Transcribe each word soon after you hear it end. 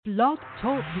Blog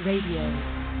Talk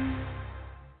Radio.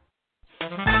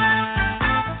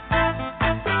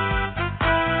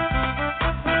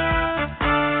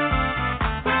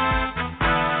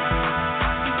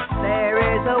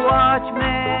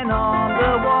 Watchman on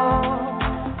the wall,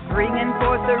 bringing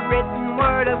forth the written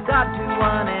word of God to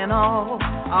one and all.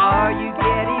 Are you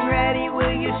getting ready?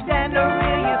 Will you stand or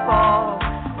will you fall?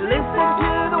 Listen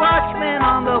to the watchman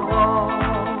on the wall.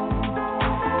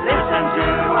 Listen to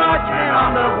the watchman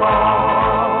on the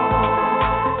wall.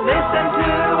 Listen to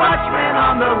the watchman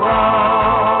on the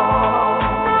wall.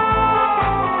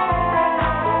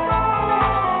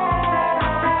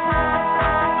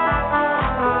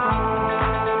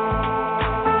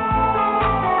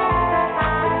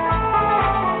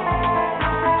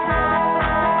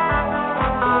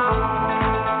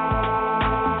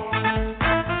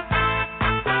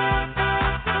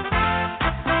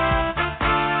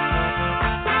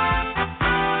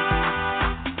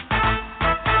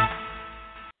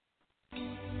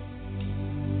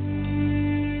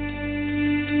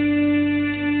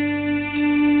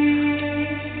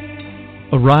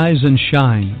 Arise and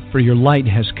shine, for your light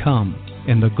has come,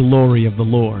 and the glory of the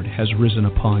Lord has risen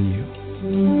upon you.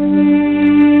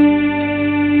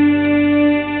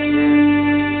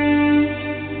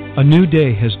 A new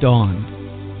day has dawned.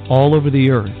 All over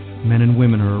the earth, men and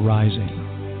women are arising.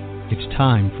 It's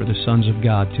time for the sons of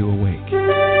God to awake.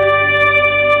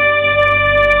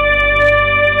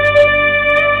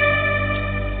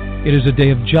 It is a day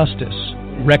of justice,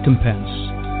 recompense,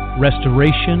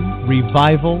 restoration,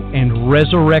 revival, and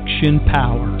resurrection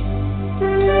power.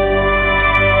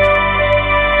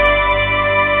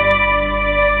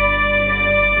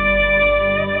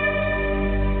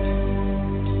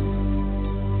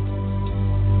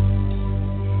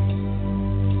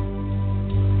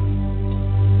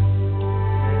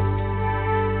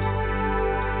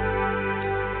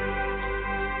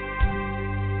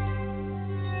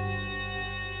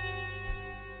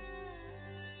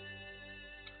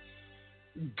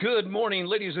 Good morning,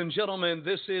 ladies and gentlemen.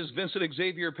 This is Vincent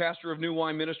Xavier, pastor of New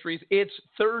Wine Ministries. It's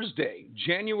Thursday,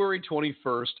 January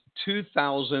 21st,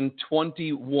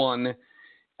 2021.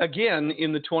 Again,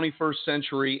 in the 21st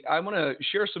century, I want to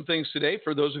share some things today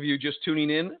for those of you just tuning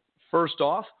in. First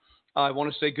off, I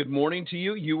want to say good morning to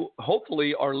you. You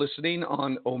hopefully are listening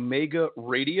on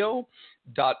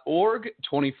OmegaRadio.org,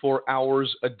 24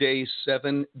 hours a day,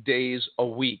 7 days a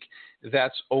week.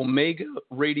 That's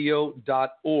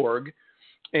OmegaRadio.org.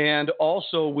 And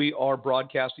also, we are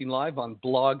broadcasting live on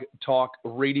Blog Talk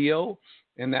Radio,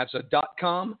 and that's a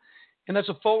 .com, and that's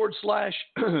a /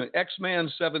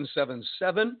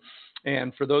 Xman777.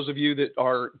 And for those of you that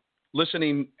are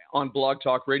listening on Blog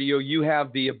Talk Radio, you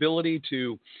have the ability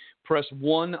to press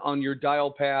 1 on your dial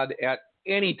pad at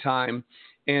any time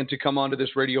and to come onto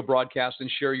this radio broadcast and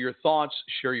share your thoughts,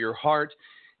 share your heart.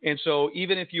 And so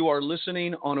even if you are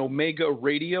listening on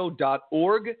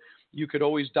OmegaRadio.org, you could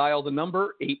always dial the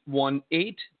number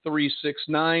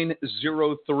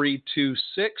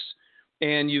 818-369-0326,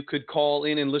 and you could call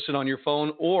in and listen on your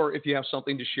phone, or if you have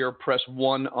something to share, press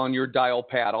 1 on your dial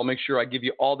pad. I'll make sure I give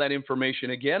you all that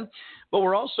information again. But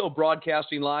we're also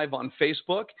broadcasting live on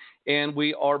Facebook, and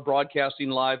we are broadcasting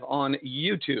live on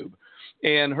YouTube.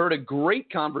 And heard a great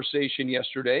conversation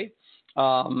yesterday,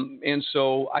 and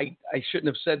so I shouldn't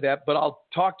have said that, but I'll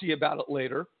talk to you about it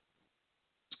later.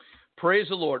 Praise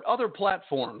the Lord. Other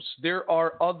platforms. There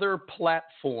are other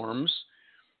platforms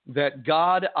that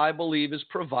God, I believe, is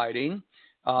providing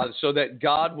so that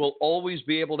God will always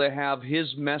be able to have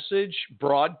his message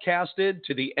broadcasted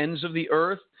to the ends of the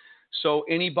earth. So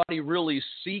anybody really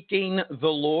seeking the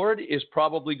Lord is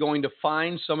probably going to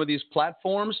find some of these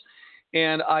platforms.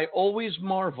 And I always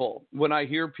marvel when I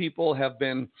hear people have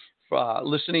been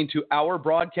listening to our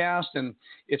broadcast and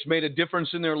it's made a difference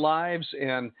in their lives.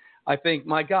 And I think,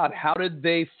 my God, how did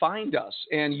they find us?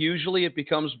 And usually it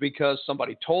becomes because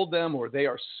somebody told them or they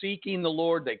are seeking the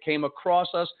Lord. They came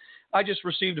across us. I just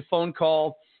received a phone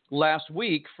call last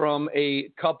week from a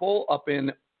couple up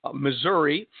in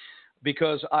Missouri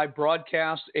because I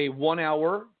broadcast a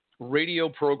 1-hour radio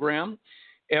program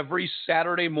every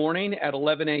Saturday morning at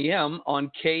 11 a.m.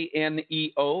 on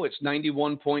KNEO. It's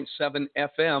 91.7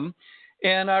 FM.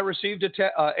 And I received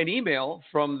an email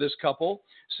from this couple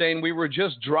saying we were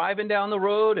just driving down the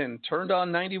road and turned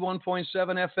on 91.7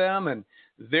 FM, and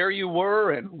there you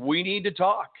were, and we need to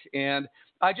talk. And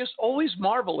I just always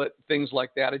marvel at things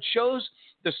like that. It shows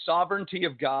the sovereignty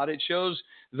of God. It shows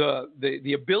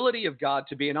the ability of God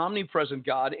to be an omnipresent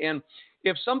God. And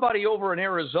if somebody over in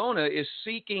Arizona is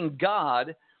seeking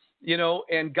God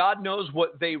and God knows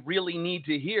what they really need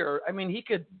to hear. I mean, he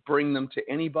could bring them to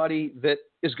anybody that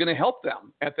is going to help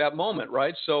them at that moment,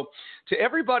 right? So to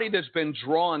everybody that's been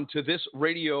drawn to this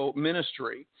radio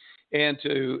ministry and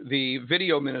to the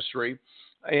video ministry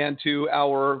and to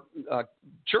our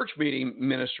church meeting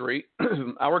ministry,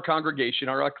 our congregation,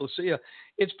 our ecclesia,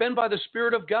 it's been by the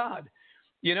Spirit of God,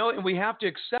 and we have to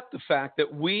accept the fact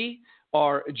that we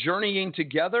are journeying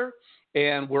together.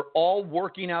 And we're all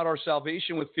working out our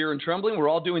salvation with fear and trembling. We're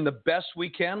all doing the best we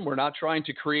can. We're not trying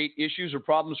to create issues or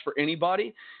problems for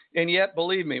anybody. And yet,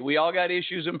 believe me, we all got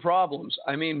issues and problems.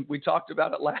 I mean, we talked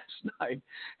about it last night,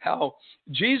 how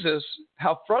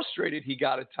frustrated he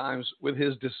got at times with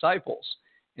his disciples.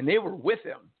 And they were with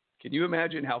him. Can you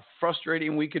imagine how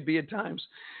frustrating we could be at times?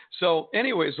 So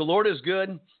anyways, the Lord is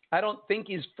good. I don't think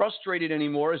he's frustrated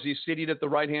anymore as he's seated at the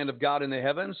right hand of God in the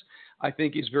heavens. I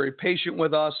think he's very patient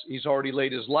with us. He's already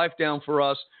laid his life down for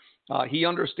us. He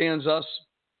understands us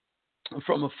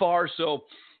from afar. So,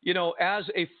 as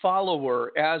a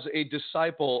follower, as a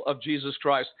disciple of Jesus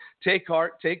Christ, take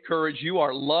heart, take courage. You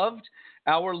are loved.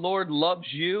 Our Lord loves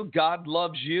you. God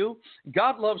loves you.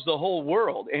 God loves the whole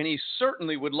world, and he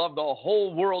certainly would love the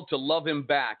whole world to love him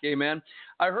back. Amen.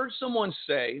 I heard someone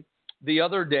say the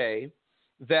other day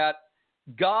that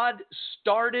God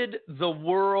started the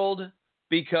world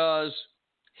because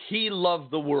he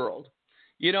loved the world.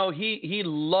 He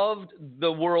loved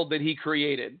the world that he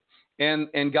created,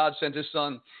 and God sent his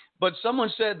son. But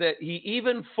someone said that he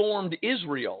even formed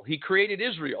Israel. He created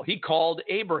Israel. He called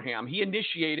Abraham. He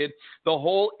initiated the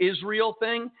whole Israel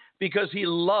thing because he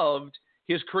loved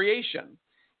his creation,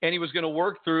 and he was going to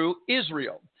work through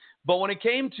Israel. But when it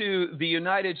came to the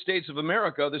United States of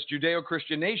America, this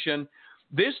Judeo-Christian nation,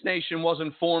 this nation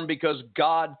wasn't formed because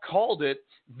God called it.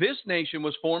 This nation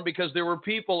was formed because there were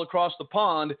people across the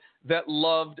pond that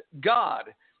loved God.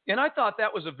 And I thought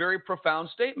that was a very profound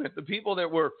statement. The people that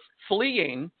were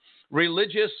fleeing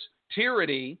religious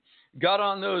tyranny got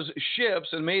on those ships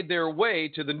and made their way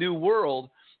to the New World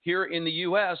here in the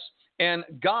U.S., and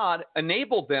God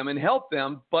enabled them and helped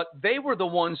them, but they were the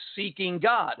ones seeking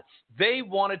God. They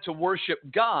wanted to worship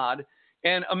God.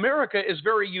 And America is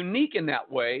very unique in that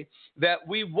way, that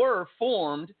we were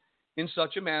formed in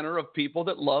such a manner of people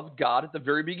that loved God at the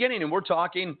very beginning. And we're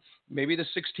talking maybe the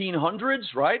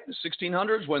 1600s, right? The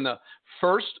 1600s when the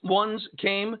first ones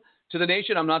came to the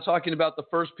nation. I'm not talking about the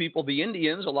first people, the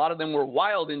Indians. A lot of them were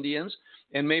wild Indians,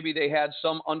 and maybe they had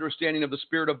some understanding of the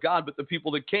Spirit of God, but the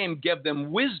people that came gave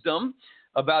them wisdom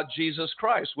about Jesus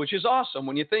Christ, which is awesome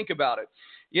when you think about it.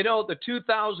 The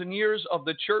 2,000 years of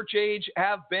the church age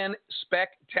have been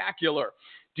spectacular.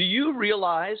 Do you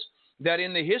realize that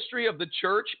in the history of the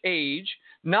church age,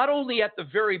 not only at the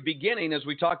very beginning, as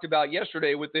we talked about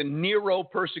yesterday with the Nero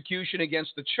persecution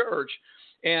against the church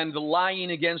and the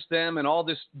lying against them and all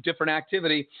this different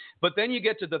activity, but then you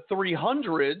get to the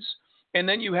 300s, and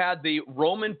then you had the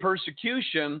Roman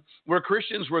persecution where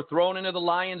Christians were thrown into the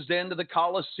lion's den, to the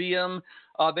Colosseum.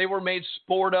 They were made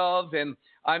sport of. And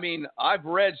I mean, I've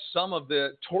read some of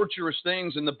the torturous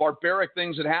things and the barbaric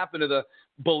things that happened to the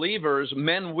believers,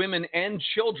 men, women, and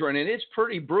children. And it's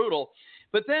pretty brutal.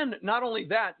 But then not only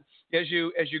that, as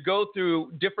you go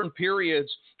through different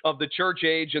periods of the church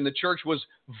age, and the church was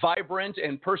vibrant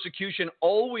and persecution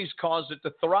always caused it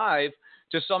to thrive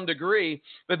to some degree.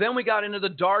 But then we got into the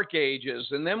Dark Ages,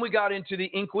 and then we got into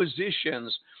the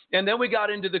Inquisitions, and then we got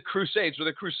into the Crusades, or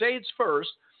the Crusades first,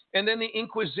 and then the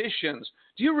Inquisitions.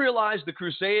 Do you realize the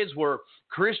Crusades were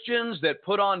Christians that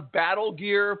put on battle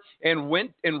gear and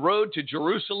went and rode to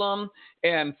Jerusalem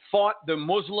and fought the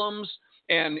Muslims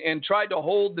and tried to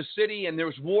hold the city, and there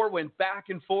was war, went back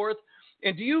and forth?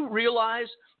 And do you realize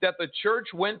that the church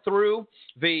went through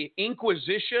the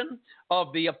Inquisition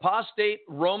of the apostate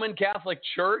Roman Catholic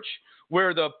Church,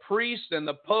 where the priests and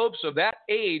the popes of that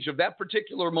age, of that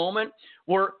particular moment,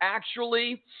 were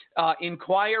actually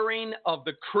inquiring of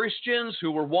the Christians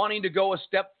who were wanting to go a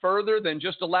step further than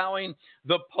just allowing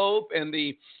the Pope and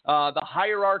the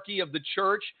hierarchy of the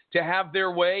church to have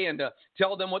their way and to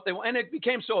tell them what they want. And it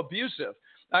became so abusive.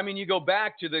 I mean, you go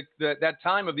back to that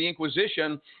time of the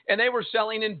Inquisition, and they were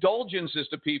selling indulgences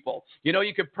to people.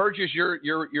 You could purchase your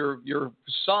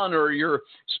son or your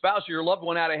spouse or your loved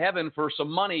one out of heaven for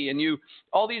some money, and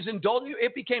all these indulgences.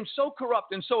 It became so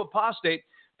corrupt and so apostate,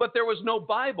 but there was no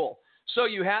Bible. So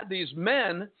you had these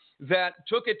men that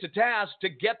took it to task to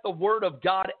get the word of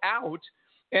God out,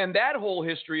 and that whole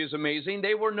history is amazing.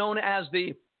 They were known as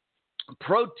the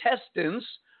Protestants.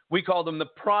 We call them the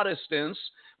Protestants.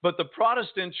 but the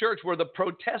Protestant church were the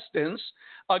Protestants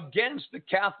against the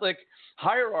Catholic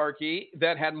hierarchy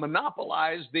that had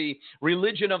monopolized the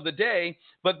religion of the day.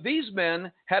 But these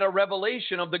men had a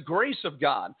revelation of the grace of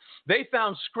God. They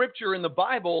found scripture in the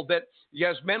Bible that,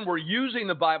 yes, men were using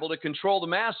the Bible to control the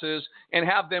masses and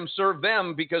have them serve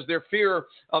them because their fear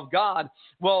of God.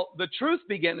 Well, the truth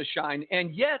began to shine,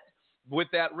 and yet with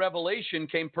that revelation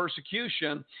came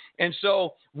persecution. And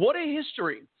so what a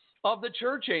history of the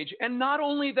church age. And not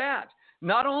only that,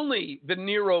 not only the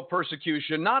Nero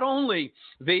persecution, not only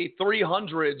the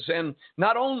 300s, and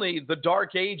not only the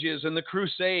Dark Ages and the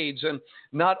Crusades, and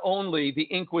not only the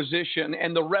Inquisition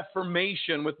and the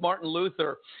Reformation with Martin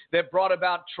Luther that brought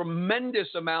about tremendous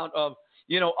amount of,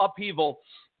 upheaval.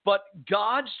 But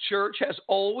God's church has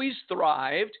always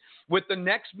thrived with the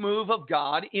next move of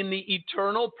God in the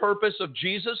eternal purpose of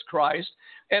Jesus Christ.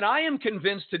 And I am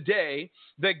convinced today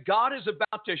that God is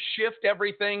about to shift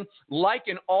everything, like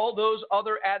in all those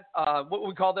other, what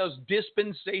we call those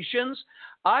dispensations.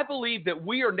 I believe that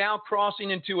we are now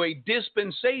crossing into a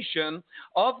dispensation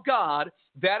of God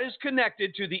that is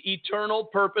connected to the eternal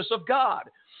purpose of God.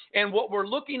 And what we're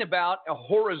looking about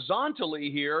horizontally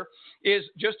here is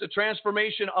just a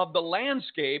transformation of the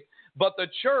landscape. But the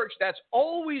church that's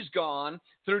always gone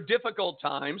through difficult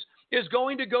times is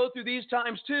going to go through these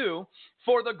times too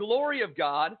for the glory of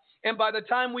God. And by the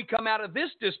time we come out of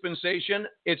this dispensation,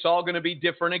 it's all going to be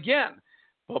different again.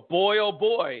 But boy, oh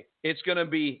boy, it's going to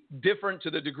be different to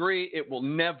the degree it will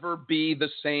never be the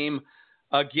same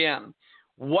again.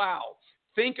 Wow.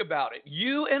 Think about it.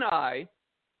 You and I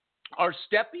are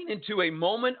stepping into a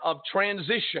moment of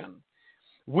transition.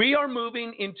 We are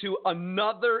moving into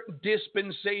another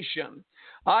dispensation.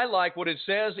 I like what it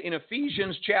says in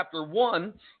Ephesians chapter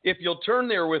 1. If you'll turn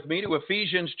there with me to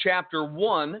Ephesians chapter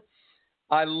 1,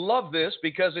 I love this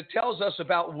because it tells us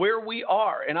about where we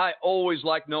are. And I always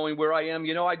like knowing where I am.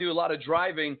 I do a lot of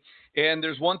driving, and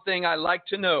there's one thing I like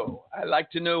to know. I like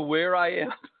to know where I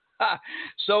am.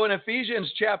 So in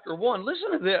Ephesians chapter 1,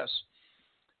 listen to this.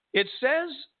 It says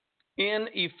in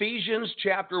Ephesians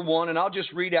chapter 1, and I'll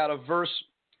just read out of verse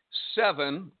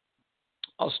 7.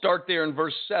 I'll start there in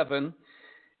verse 7.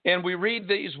 And we read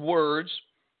these words.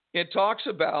 It talks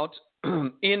about,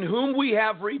 in whom we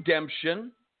have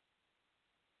redemption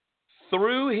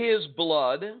through his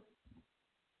blood,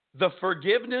 the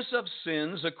forgiveness of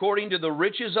sins according to the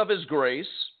riches of his grace,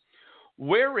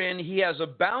 wherein he has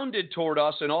abounded toward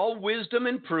us in all wisdom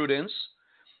and prudence,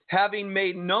 having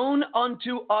made known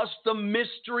unto us the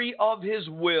mystery of his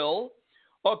will,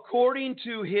 according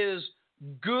to his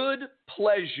good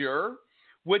pleasure,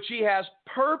 which he has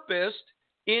purposed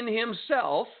in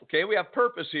himself. Okay, we have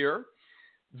purpose here.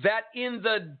 That in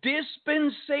the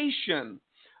dispensation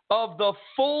of the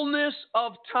fullness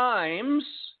of times,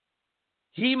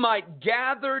 he might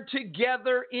gather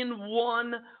together in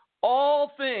one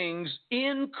all things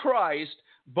in Christ,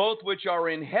 both which are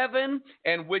in heaven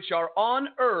and which are on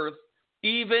earth,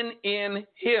 even in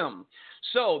him.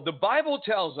 So the Bible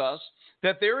tells us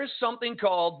that there is something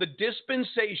called the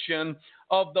dispensation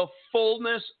of the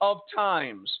fullness of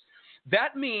times.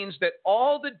 That means that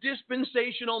all the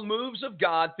dispensational moves of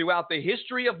God throughout the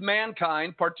history of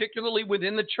mankind, particularly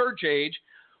within the church age,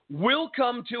 will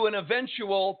come to an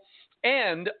eventual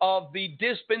end of the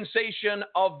dispensation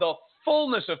of the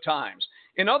fullness of times.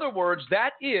 In other words,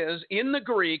 that is, in the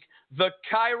Greek, the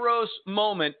kairos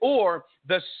moment, or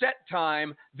the set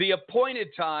time, the appointed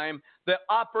time, the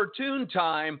opportune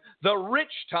time, the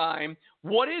rich time.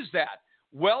 What is that?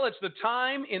 Well, it's the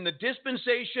time in the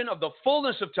dispensation of the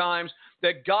fullness of times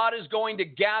that God is going to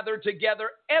gather together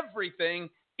everything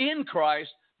in Christ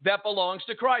that belongs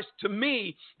to Christ. To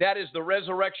me, that is the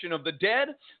resurrection of the dead,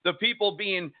 the people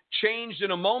being changed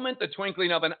in a moment, the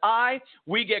twinkling of an eye.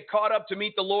 We get caught up to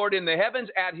meet the Lord in the heavens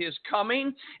at his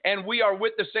coming, and we are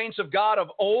with the saints of God of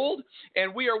old,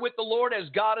 and we are with the Lord as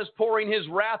God is pouring his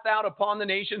wrath out upon the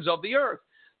nations of the earth.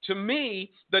 To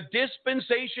me, the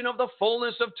dispensation of the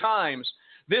fullness of times,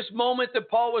 this moment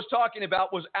that Paul was talking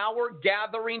about, was our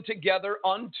gathering together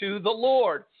unto the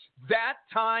Lord. That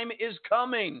time is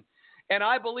coming. And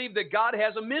I believe that God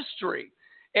has a mystery.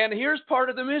 And here's part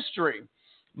of the mystery.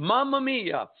 Mamma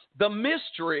mia, the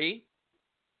mystery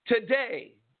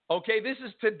today. Okay, this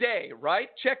is today, right?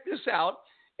 Check this out.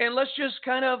 And let's just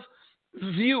kind of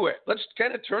view it. Let's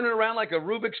kind of turn it around like a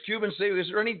Rubik's Cube and say, is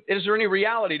there any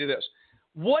reality to this?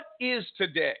 What is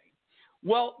today?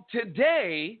 Well,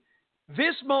 today,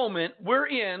 this moment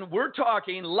we're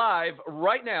talking live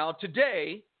right now.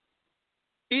 Today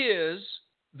is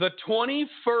the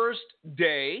 21st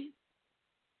day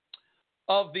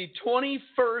of the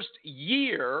 21st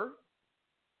year,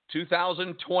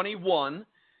 2021,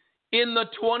 in the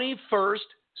 21st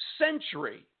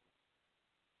century.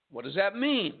 What does that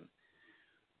mean?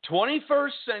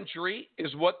 21st century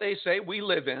is what they say we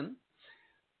live in.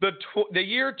 The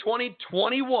year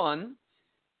 2021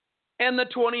 and the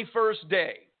 21st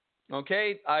day.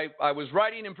 Okay, I was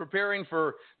writing and preparing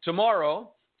for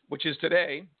tomorrow, which is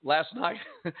today, last night,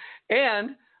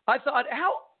 and I thought,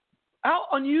 how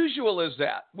unusual is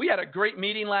that? We had a great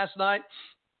meeting last night.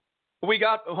 We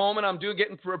got home and I'm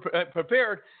getting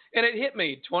prepared, and it hit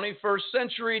me, 21st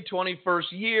century,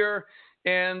 21st year,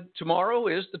 and tomorrow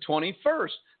is the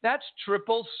 21st. That's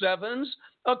 777s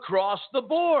across the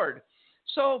board.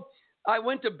 So I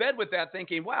went to bed with that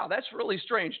thinking, wow, that's really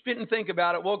strange. Didn't think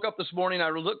about it. Woke up this morning,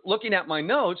 I was looking at my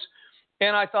notes,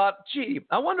 and I thought, gee,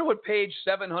 I wonder what page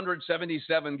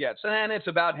 777 gets. And it's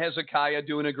about Hezekiah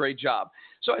doing a great job.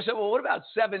 So I said, well, what about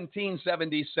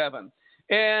 1777?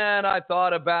 And I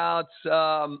thought about,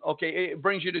 it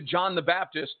brings you to John the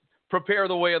Baptist, prepare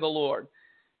the way of the Lord.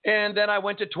 And then I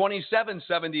went to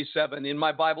 2777. In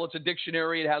my Bible, it's a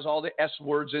dictionary. It has all the S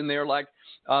words in there, like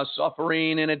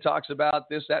suffering, and it talks about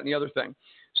this, that, and the other thing.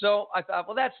 So I thought,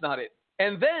 well, that's not it.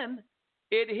 And then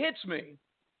it hits me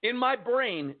in my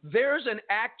brain. There's an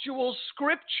actual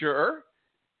scripture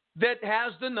that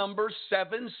has the number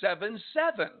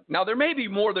 777. Now, there may be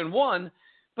more than one,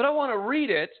 but I want to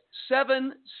read it.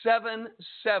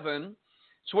 777.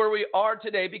 It's where we are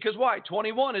today, because why?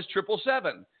 21 is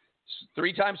 777.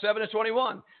 3 times 7 is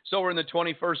 21. So we're in the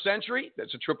 21st century.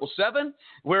 That's a 777.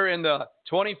 We're in the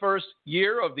 21st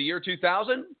year of the year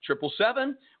 2000.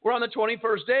 777. We're on the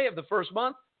 21st day of the first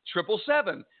month.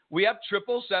 777. We have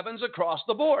 777s across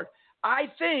the board.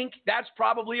 I think that's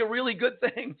probably a really good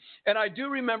thing. And I do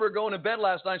remember going to bed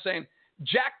last night saying,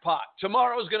 jackpot.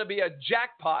 Tomorrow is going to be a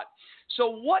jackpot. So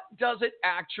what does it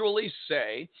actually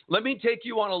say? Let me take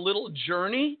you on a little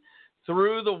journey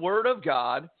through the Word of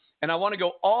God. And I want to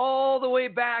go all the way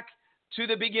back to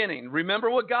the beginning.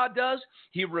 Remember what God does?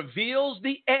 He reveals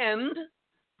the end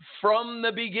from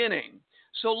the beginning.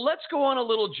 So let's go on a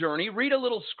little journey. Read a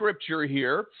little scripture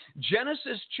here.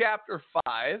 Genesis chapter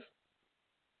 5.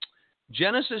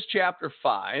 Genesis chapter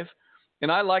 5.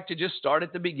 And I like to just start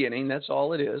at the beginning. That's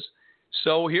all it is.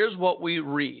 So here's what we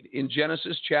read in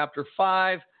Genesis chapter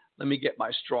 5. Let me get my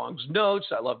Strong's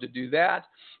notes. I love to do that.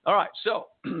 All right. So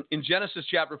in Genesis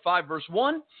chapter 5, verse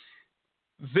 1.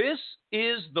 This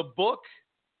is the book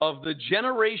of the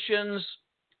generations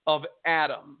of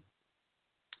Adam.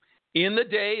 In the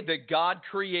day that God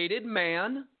created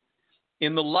man,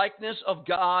 in the likeness of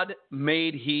God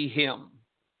made he him.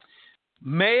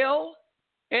 Male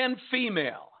and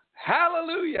female,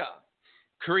 hallelujah,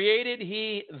 created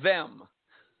he them.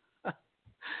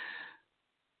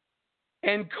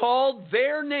 And called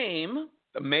their name,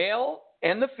 the male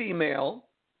and the female,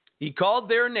 he called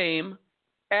their name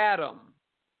Adam.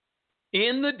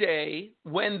 In the day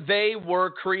when they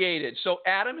were created. So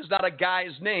Adam is not a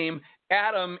guy's name.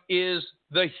 Adam is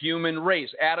the human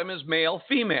race. Adam is male,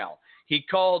 female. He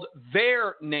called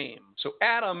their name. So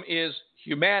Adam is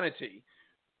humanity.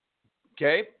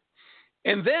 Okay?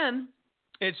 And then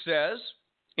it says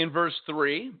in verse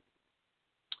 3,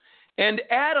 and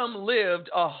Adam lived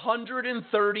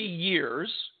 130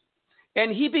 years,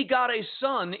 and he begot a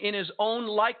son in his own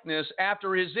likeness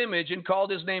after his image, and called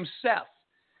his name Seth.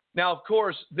 Now, of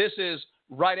course, this is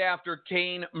right after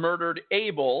Cain murdered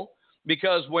Abel,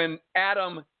 because when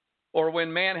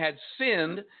man had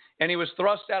sinned and he was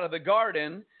thrust out of the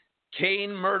garden,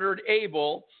 Cain murdered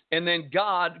Abel, and then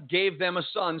God gave them a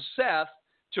son, Seth,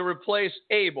 to replace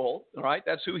Abel. All right,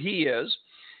 that's who he is.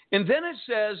 And then it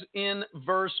says in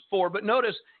verse 4, but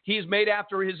notice he's made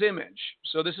after his image.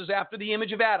 So this is after the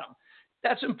image of Adam.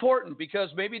 That's important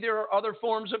because maybe there are other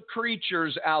forms of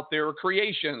creatures out there or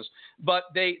creations, but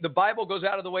the Bible goes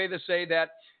out of the way to say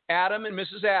that Adam and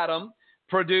Mrs. Adam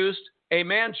produced a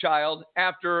man-child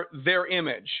after their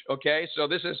image, okay? So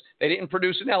they didn't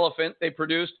produce an elephant, they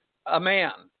produced a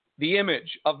man, the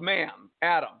image of man,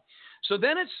 Adam. So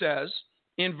then it says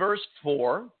in verse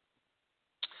 4,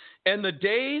 and the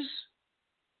days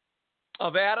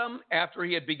of Adam after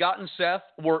he had begotten Seth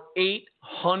were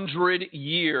 800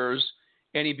 years,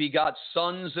 and he begot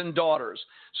sons and daughters.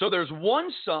 So there's one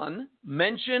son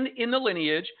mentioned in the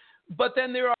lineage, but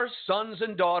then there are sons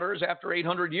and daughters after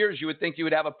 800 years. You would think you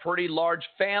would have a pretty large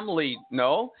family.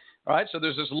 No? All right, so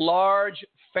there's this large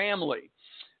family.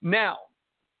 Now,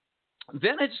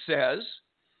 then it says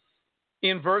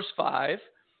in verse 5,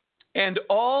 and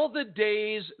all the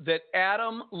days that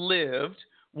Adam lived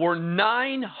were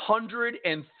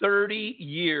 930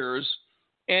 years,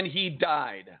 and he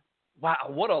died. Wow,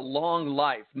 what a long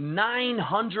life.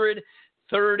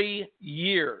 930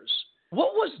 years.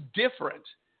 what was different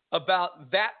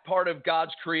about that part of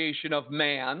God's creation of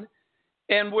man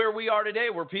and where we are today,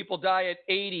 where people die at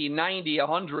 80, 90,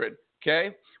 100,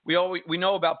 okay? We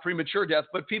know about premature death,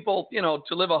 but people,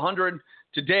 to live 100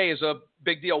 today is a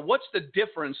big deal. What's the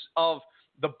difference of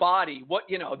the body?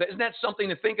 Isn't that something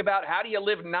to think about? How do you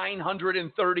live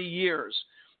 930 years?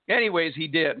 Anyways, he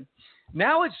did.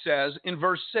 Now it says in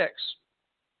verse 6,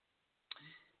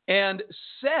 and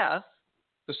Seth,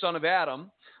 the son of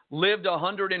Adam, lived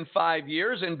 105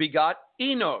 years and begot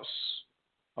Enos.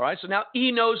 All right, so now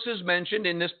Enos is mentioned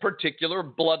in this particular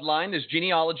bloodline, this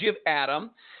genealogy of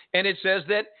Adam, and it says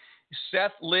that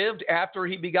Seth lived after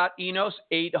he begot Enos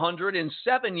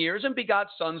 807 years and begot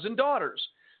sons and daughters.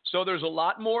 So there's a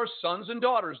lot more sons and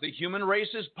daughters. The human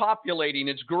race is populating,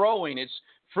 it's growing, it's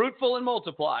fruitful and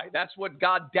multiply. That's what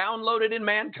God downloaded in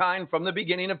mankind from the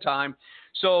beginning of time.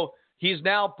 So he's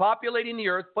now populating the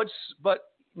earth, but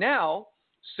now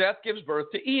Seth gives birth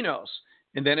to Enos.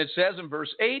 And then it says in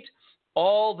verse 8,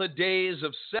 all the days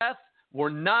of Seth were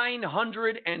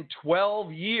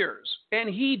 912 years, and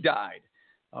he died.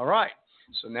 All right,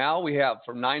 so now we have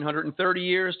from 930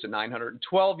 years to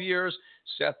 912 years,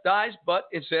 Seth dies, but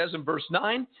it says in verse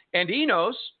 9, and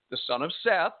Enos, the son of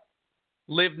Seth,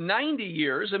 lived 90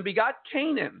 years and begot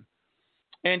Canaan.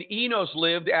 And Enos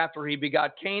lived after he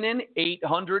begot Canaan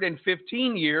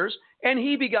 815 years, and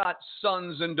he begot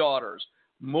sons and daughters.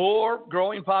 More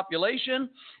growing population.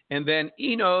 And then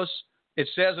Enos, it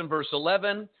says in verse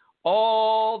 11,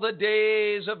 all the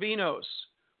days of Enos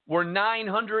were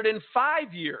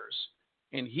 905 years,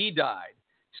 and he died.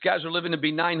 These guys are living to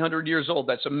be 900 years old.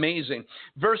 That's amazing.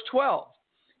 Verse 12.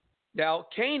 Now,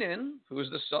 Canaan, who is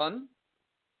the son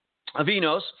of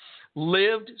Enos,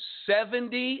 lived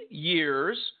 70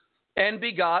 years and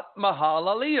begot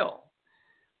Mahalaleel.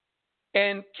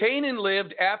 And Canaan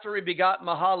lived after he begot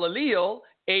Mahalaleel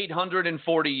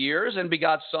 840 years and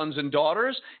begot sons and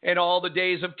daughters. And all the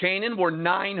days of Canaan were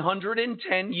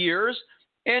 910 years,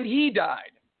 and he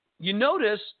died. You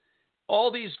notice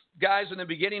all these guys in the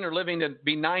beginning are living to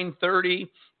be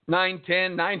 930,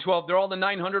 910, 912. They're all in the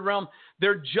 900 realm.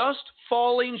 They're just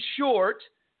falling short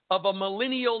of a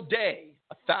millennial day,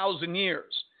 1,000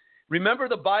 years. Remember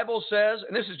the Bible says,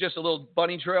 and this is just a little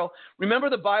bunny trail, remember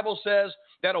the Bible says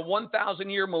that a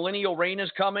 1,000-year millennial reign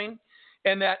is coming,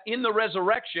 and that in the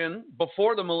resurrection,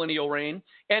 before the millennial reign,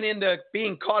 and in the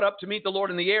being caught up to meet the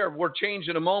Lord in the air, we're changed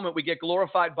in a moment, we get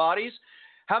glorified bodies.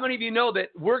 How many of you know that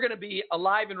we're going to be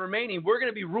alive and remaining? We're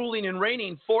going to be ruling and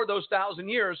reigning for those 1,000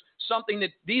 years, something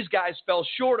that these guys fell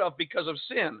short of because of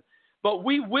sin. But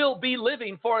we will be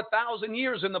living for 1,000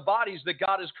 years in the bodies that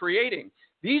God is creating.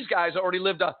 These guys already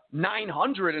lived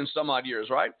 900 and some odd years,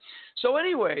 right? So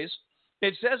anyways,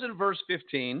 it says in verse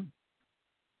 15,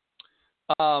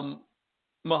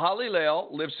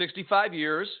 Mahalaleel lived 65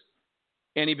 years,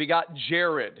 and he begot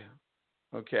Jared.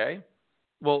 Okay.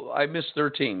 Well, I missed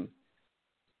 13.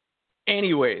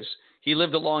 Anyways, he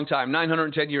lived a long time,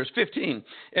 910 years. 15.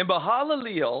 And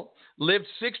Mahalaleel lived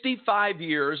 65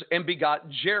 years and begot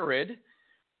Jared.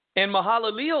 And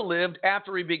Mahalaleel lived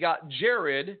after he begot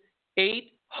Jared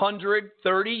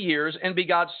 830 years and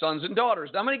begot sons and daughters.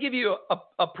 Now, I'm going to give you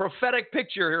a prophetic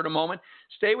picture here in a moment.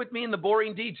 Stay with me in the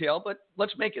boring detail, but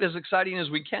let's make it as exciting as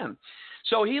we can.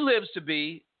 So he lives to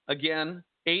be, again,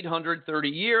 830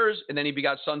 years, and then he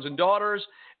begot sons and daughters.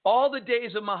 All the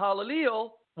days of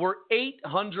Mahalaleel were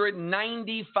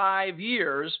 895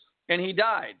 years, and he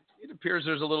died. It appears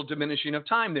there's a little diminishing of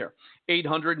time there.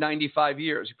 895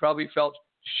 years. He probably felt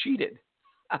cheated.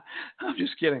 I'm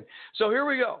just kidding. So here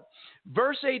we go.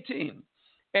 Verse 18.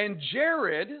 And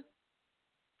Jared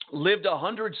lived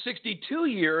 162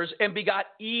 years and begot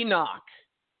Enoch.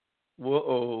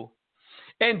 Whoa.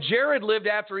 And Jared lived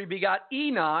after he begot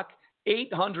Enoch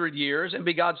 800 years and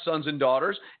begot sons and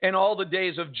daughters. And all the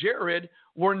days of Jared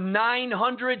were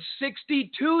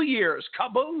 962 years.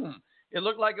 Kaboom. It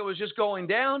looked like it was just going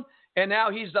down. And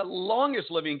now he's the longest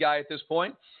living guy at this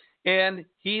point. And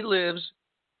he lives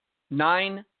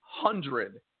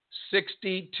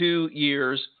 962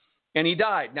 years, and he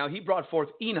died. Now, he brought forth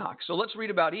Enoch. So let's read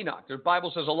about Enoch. The Bible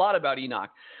says a lot about Enoch.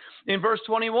 In verse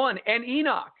 21, and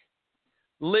Enoch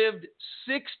lived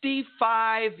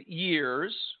 65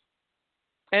 years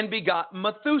and begot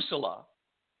Methuselah.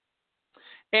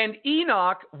 And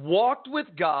Enoch walked with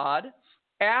God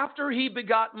after he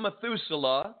begot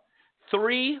Methuselah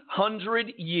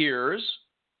 300 years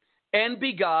and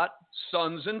begot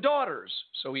sons and daughters.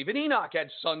 So even Enoch had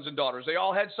sons and daughters. They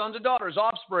all had sons and daughters,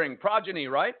 offspring, progeny,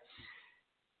 right?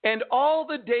 And all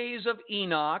the days of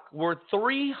Enoch were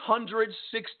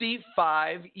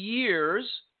 365 years,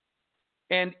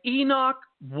 And Enoch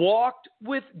walked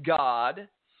with God,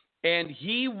 and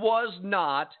he was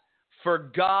not,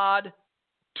 for God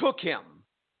took him.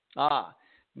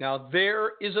 Now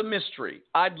there is a mystery.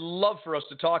 I'd love for us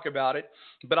to talk about it,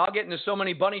 but I'll get into so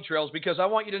many bunny trails because I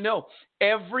want you to know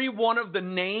every one of the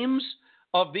names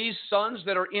of these sons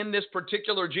that are in this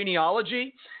particular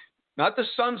genealogy, not the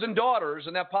sons and daughters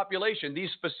in that population,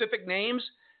 these specific names,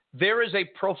 there is a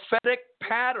prophetic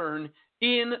pattern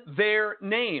in their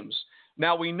names.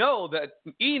 Now we know that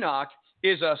Enoch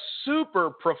is a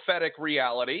super prophetic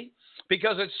reality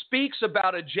because it speaks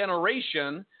about a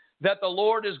generation that the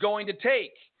Lord is going to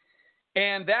take.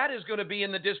 And that is going to be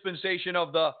in the dispensation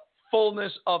of the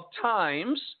fullness of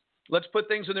times. Let's put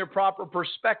things in their proper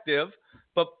perspective.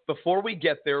 But before we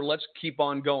get there, let's keep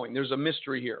on going. There's a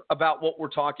mystery here about what we're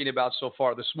talking about so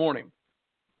far this morning.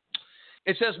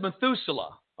 It says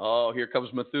Methuselah. Oh, here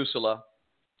comes Methuselah.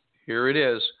 Here it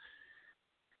is.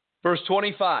 Verse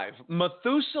 25.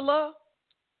 Methuselah,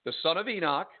 the son of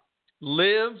Enoch,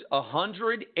 lived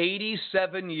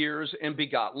 187 years and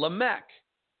begot Lamech.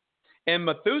 And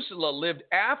Methuselah lived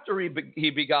after he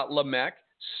begot Lamech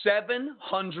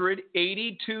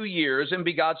 782 years and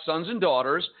begot sons and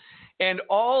daughters. And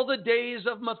all the days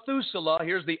of Methuselah,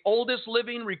 here's the oldest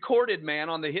living recorded man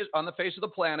on the face of the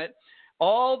planet,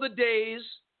 all the days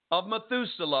of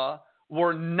Methuselah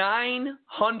were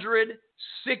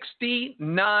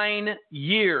 969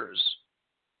 years.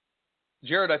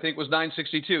 Jared, I think, was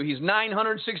 962. He's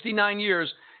 969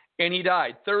 years, and he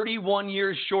died. 31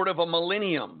 years short of a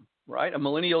millennium, right? A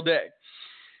millennial day.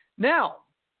 Now,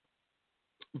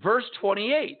 verse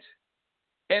 28.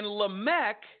 And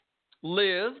Lamech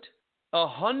lived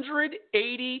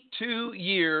 182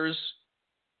 years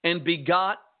and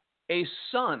begot a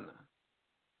son.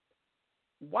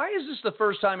 Why is this the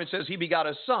first time it says he begot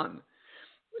a son?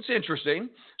 It's interesting.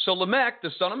 So Lamech,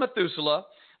 the son of Methuselah,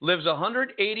 lives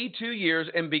 182 years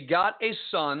and begot a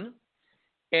son,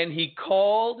 and he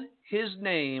called his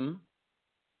name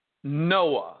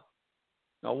Noah.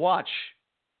 Now watch.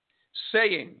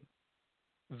 Saying,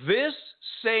 this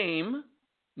same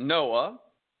Noah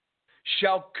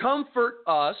shall comfort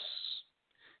us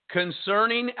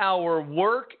concerning our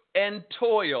work and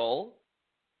toil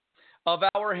of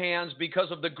our hands because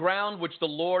of the ground which the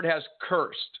Lord has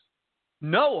cursed.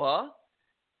 Noah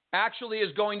actually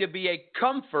is going to be a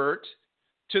comfort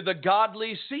to the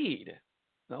godly seed.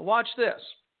 Now watch this.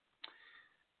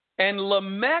 And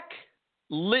Lamech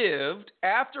lived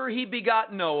after he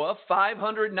begot Noah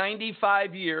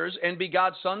 595 years and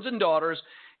begot sons and daughters,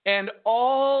 and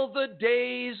all the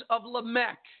days of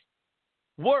Lamech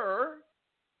were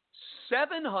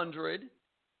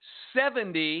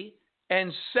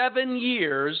 777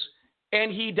 years,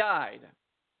 and he died.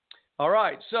 All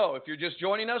right, so if you're just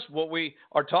joining us, what we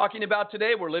are talking about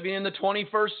today, we're living in the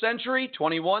 21st century.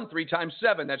 21, 3 times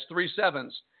 7, that's 3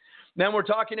 sevens. Then we're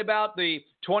talking about the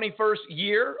 21st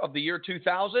year of the year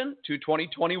 2000 to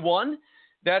 2021.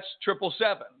 That's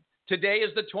 777. Today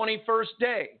is the 21st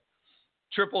day,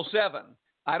 777.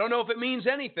 I don't know if it means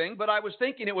anything, but I was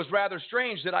thinking it was rather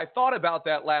strange that I thought about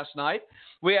that last night.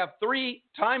 We have 3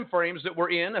 time frames that we're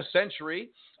in, a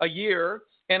century, a year,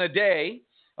 and a day.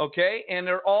 Okay, and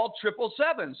they're all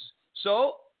 777s.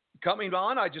 So coming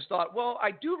on, I just thought, well,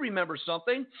 I do remember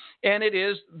something, and it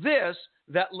is this,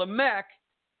 that Lamech,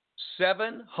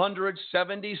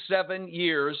 777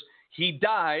 years, he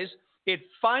dies. It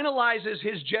finalizes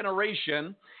his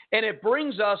generation, and it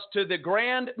brings us to the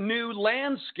grand new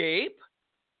landscape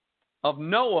of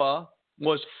Noah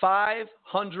was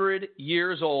 500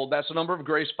 years old. That's the number of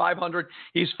grace, 500.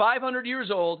 He's 500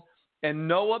 years old. And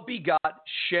Noah begot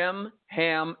Shem,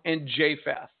 Ham, and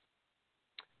Japheth.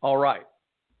 All right.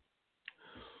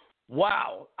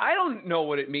 Wow. I don't know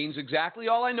what it means exactly.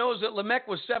 All I know is that Lamech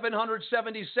was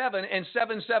 777, and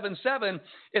 777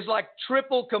 is like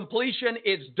triple completion.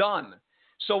 It's done.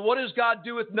 So what does God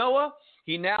do with Noah?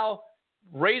 He now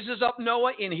raises up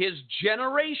Noah in his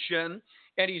generation,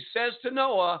 and he says to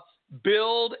Noah,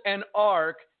 build an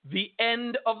ark. The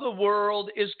end of the world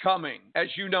is coming,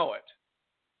 as you know it.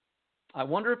 I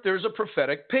wonder if there's a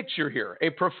prophetic picture here,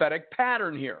 a prophetic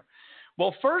pattern here.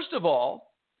 Well, first of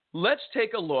all, let's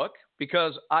take a look,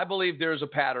 because I believe there's a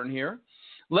pattern here.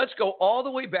 Let's go all the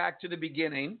way back to the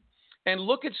beginning and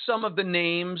look at some of the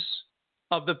names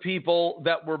of the people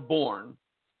that were born.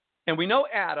 And we know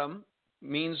Adam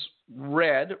means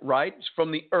red, right? It's from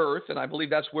the earth, and I believe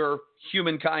that's where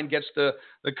humankind gets the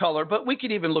color. But we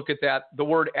could even look at that, the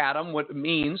word Adam, what it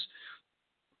means.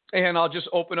 And I'll just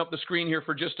open up the screen here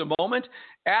for just a moment.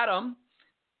 Adam,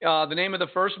 the name of the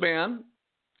first man,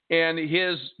 and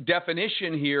his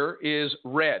definition here is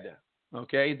red.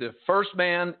 Okay, the first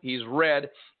man, he's red.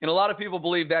 And a lot of people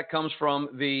believe that comes from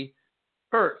the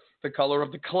earth, the color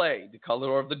of the clay, the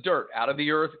color of the dirt. Out of the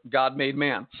earth, God made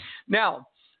man. Now,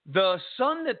 the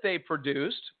son that they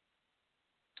produced,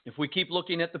 if we keep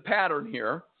looking at the pattern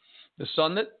here, the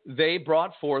son that they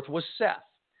brought forth was Seth.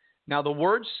 Now, the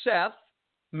word Seth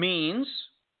means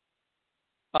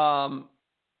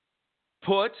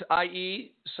put,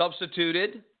 i.e.,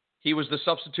 substituted. He was the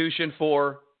substitution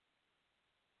for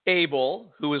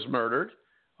Abel, who was murdered.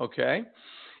 Okay.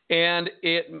 And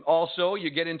it also,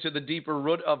 you get into the deeper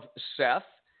root of Seth,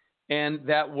 and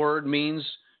that word means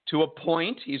to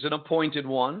appoint. He's an appointed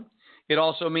one. It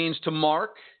also means to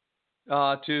mark,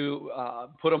 to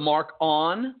put a mark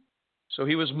on. So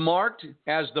he was marked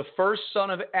as the first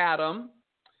son of Adam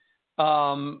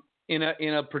in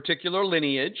a particular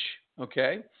lineage.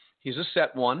 Okay, he's a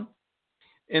set one.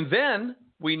 And then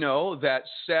we know that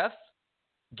Seth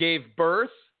gave birth.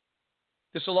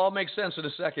 This will all make sense in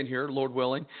a second here, Lord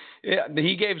willing.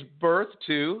 He gave birth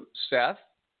to Seth,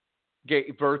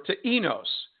 gave birth to Enos.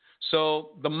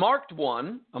 So the marked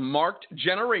one, a marked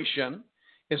generation,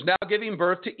 is now giving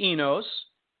birth to Enos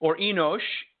or Enosh,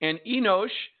 and Enosh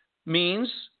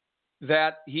means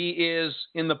that he's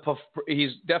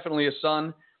definitely a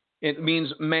son. It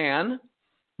means man,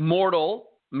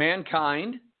 mortal,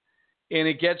 mankind, and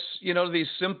it gets, these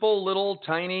simple little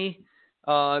tiny,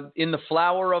 in the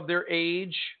flower of their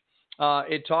age.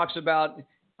 It talks about,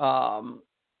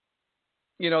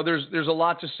 there's a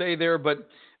lot to say there, but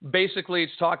basically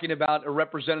it's talking about a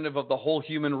representative of the whole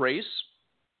human race.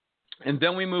 And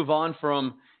then we move on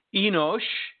from Enosh,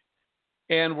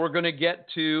 and we're going to get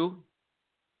to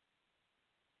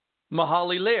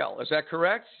Mahalalel. Is that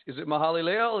correct? Is it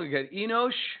Mahalalel? You got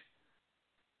Enosh,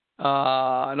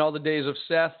 and all the days of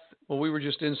Seth. Well, we were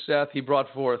just in Seth. He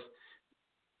brought forth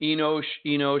Enosh,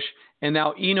 and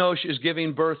now Enosh is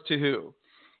giving birth to who?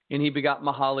 And he begot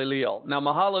Mahalalel. Now,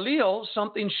 Mahalalel,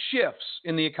 something shifts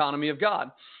in the economy of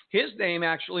God. His name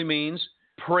actually means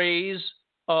praise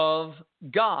of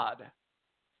God.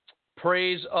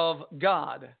 Praise of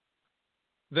God.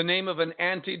 The name of an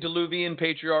antediluvian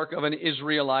patriarch of an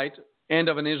Israelite and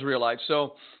of an Israelite.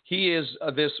 So he is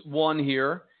this one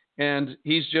here, and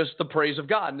he's just the praise of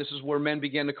God. And this is where men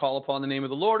began to call upon the name of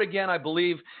the Lord again. I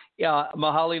believe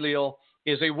Mahalalel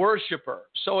is a worshiper.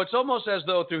 So it's almost as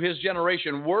though through his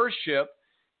generation, worship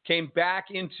came back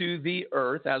into the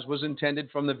earth as was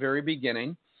intended from the very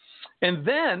beginning. And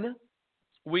then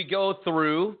we go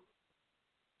through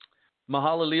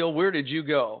Mahalalel. Where did you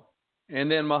go?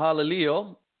 And then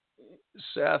Mahalalel,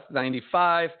 Seth,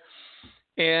 95.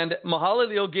 And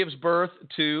Mahalalel gives birth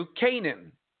to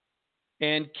Canaan.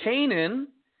 And Canaan,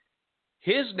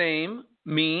 his name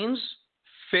means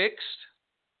fixed.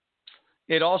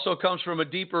 It also comes from a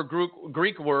deeper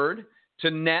Greek word,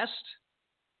 to nest,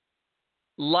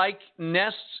 like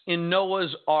nests in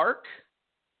Noah's ark.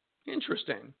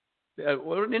 Interesting.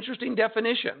 What an interesting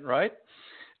definition, right?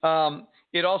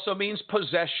 It also means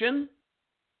possession.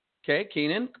 Okay,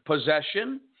 Canaan,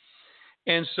 possession.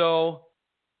 And so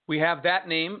we have that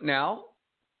name now.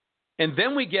 And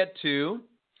then we get to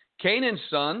Canaan's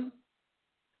son.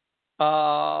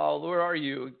 Where are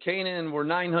you? Canaan were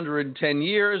 910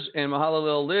 years, and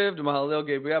Mahalalel lived. Mahalalel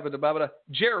gave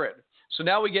Jared. So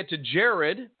now we get to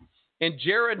Jared, and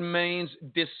Jared means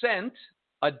descent,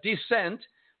 a descent,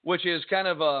 which is kind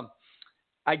of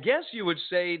I guess you would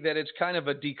say that it's kind of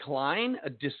a decline, a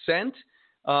descent.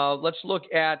 Let's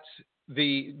look at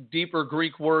the deeper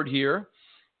Greek word here,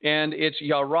 and it's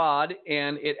yarad,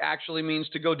 and it actually means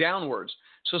to go downwards.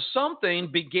 So something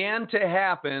began to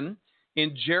happen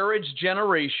in Jared's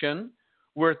generation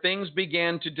where things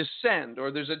began to descend, or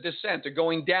there's a descent, a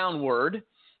going downward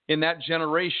in that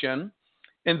generation.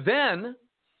 And then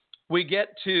we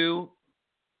get to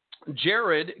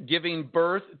Jared giving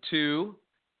birth to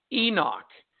Enoch.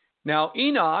 Now,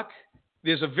 Enoch,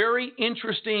 there's a very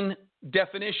interesting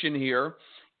definition here.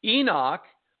 Enoch,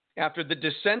 after the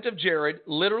descent of Jared,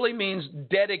 literally means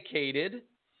dedicated,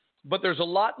 but there's a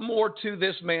lot more to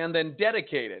this man than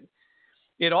dedicated.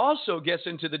 It also gets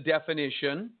into the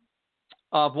definition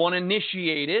of one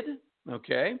initiated,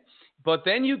 okay? But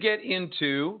then you get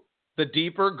into the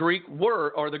deeper Greek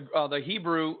word, or the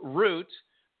Hebrew root,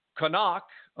 kanak,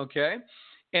 okay?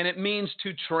 And it means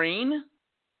to train,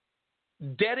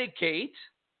 dedicate,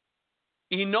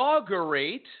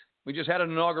 inaugurate. We just had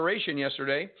an inauguration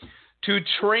yesterday. To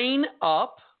train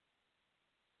up,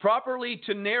 properly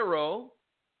to narrow,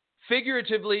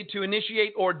 figuratively to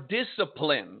initiate or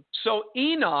discipline. So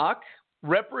Enoch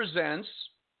represents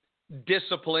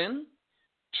discipline,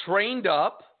 trained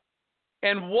up,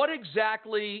 and what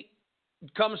exactly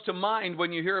comes to mind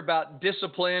when you hear about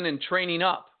discipline and training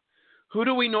up? Who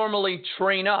do we normally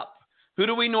train up? Who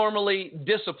do we normally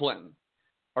discipline?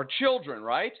 Our children,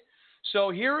 right? So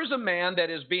here is a man that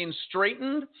is being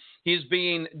straightened. He's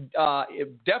being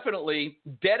definitely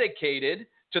dedicated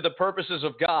to the purposes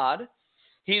of God.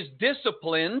 He's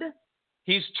disciplined.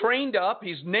 He's trained up.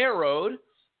 He's narrowed.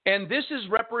 And this is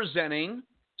representing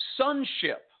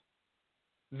sonship.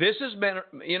 This has been,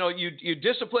 you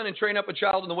discipline and train up a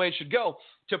child in the way it should go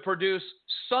to produce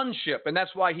sonship. And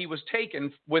that's why he was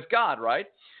taken with God, right?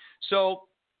 So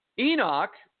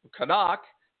Enoch, Kanak,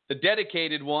 the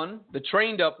dedicated one, the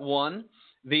trained up one,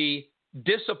 the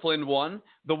disciplined one,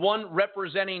 the one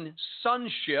representing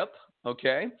sonship,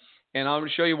 okay? And I'm going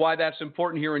to show you why that's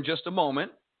important here in just a moment.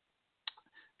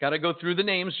 Got to go through the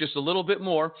names just a little bit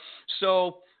more.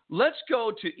 So let's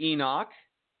go to Enoch.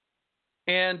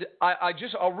 And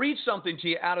I'll read something to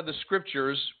you out of the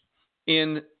scriptures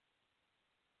in,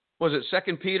 was it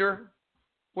 2 Peter?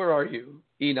 Where are you,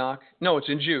 Enoch? No, it's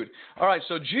in Jude. All right,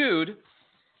 so Jude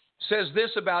says this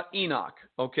about Enoch,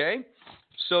 okay?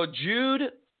 So Jude,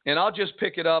 and I'll just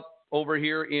pick it up over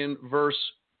here in verse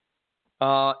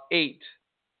 8.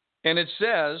 And it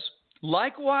says,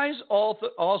 likewise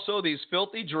also these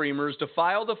filthy dreamers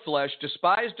defile the flesh,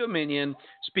 despise dominion,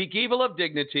 speak evil of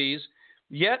dignities,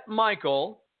 yet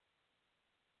Michael,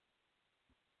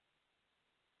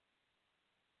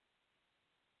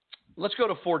 let's go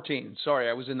to 14. Sorry,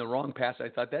 I was in the wrong passage. I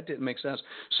thought that didn't make sense.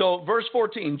 So verse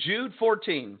 14, Jude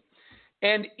 14.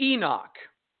 And Enoch,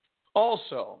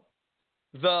 also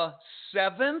the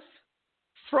seventh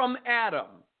from Adam.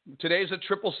 Today's a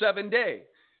 777 day.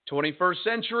 21st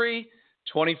century,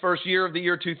 21st year of the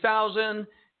year 2000,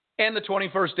 and the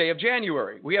 21st day of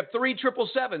January. We have 3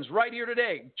 777s right here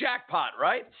today. Jackpot,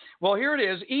 right? Well, here it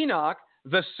is. Enoch,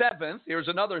 the seventh. Here's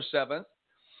another seventh.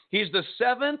 He's the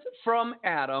seventh from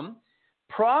Adam,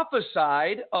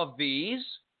 prophesied of these,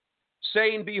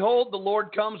 saying, behold, the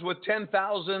Lord comes with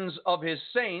 10,000s of his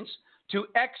saints to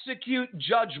execute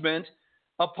judgment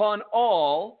upon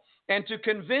all and to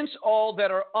convince all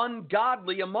that are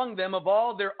ungodly among them of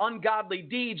all their ungodly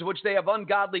deeds which they have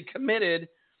ungodly committed.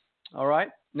 All right.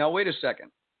 Now, wait a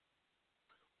second.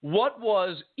 What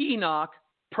was Enoch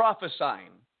prophesying?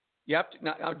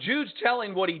 Now, Jude's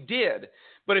telling what he did.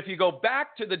 But if you go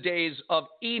back to the days of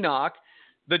Enoch,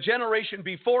 the generation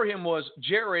before him was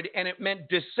Jared, and it meant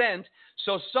descent.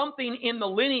 So something in the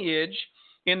lineage,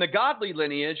 in the godly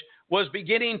lineage, was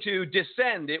beginning to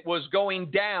descend. It was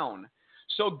going down.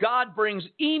 So God brings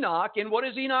Enoch, and what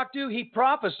does Enoch do? He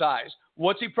prophesies.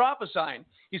 What's he prophesying?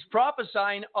 He's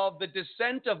prophesying of the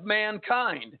descent of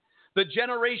mankind, the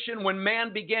generation when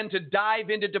man began to dive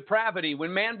into depravity,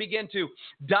 when man began to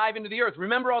dive into the earth.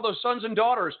 Remember all those sons and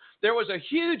daughters? There was a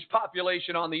huge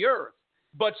population on the earth,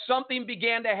 but something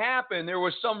began to happen. There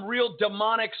was some real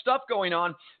demonic stuff going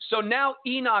on. So now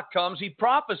Enoch comes, he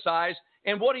prophesies,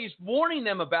 and what he's warning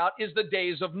them about is the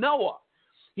days of Noah.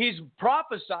 He's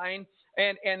prophesying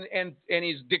and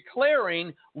he's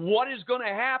declaring what is going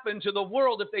to happen to the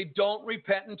world if they don't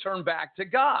repent and turn back to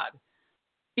God.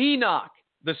 Enoch,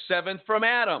 the seventh from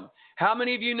Adam. How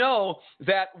many of you know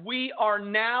that we are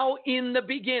now in the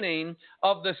beginning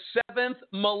of the 7th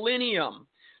millennium?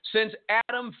 Since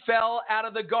Adam fell out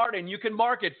of the garden, you can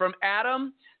mark it from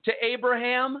Adam to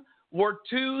Abraham were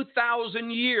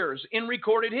 2,000 years in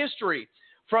recorded history.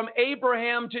 From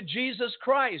Abraham to Jesus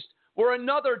Christ were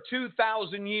another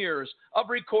 2,000 years of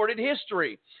recorded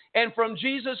history. And from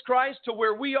Jesus Christ to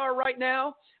where we are right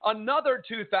now, another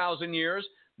 2,000 years,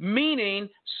 meaning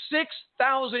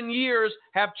 6,000 years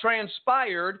have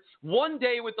transpired. One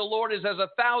day with the Lord is as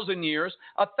 1,000 years.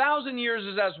 1,000 years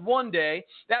is as one day.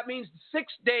 That means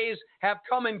 6 days have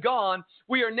come and gone.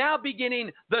 We are now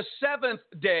beginning the 7th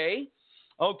day.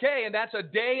 Okay, and that's a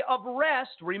day of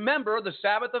rest. Remember, the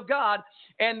Sabbath of God.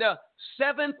 And the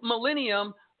 7th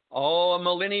millennium, a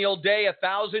millennial day,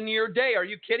 1,000-year day. Are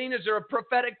you kidding? Is there a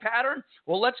prophetic pattern?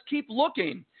 Well, let's keep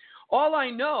looking. All I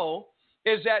know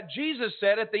is that Jesus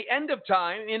said at the end of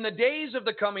time, in the days of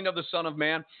the coming of the Son of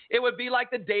Man, it would be like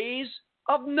the days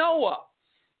of Noah.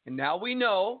 And now we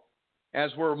know,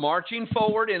 as we're marching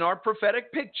forward in our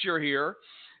prophetic picture here,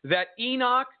 that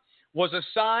Enoch was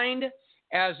assigned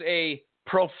as a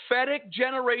prophetic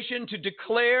generation to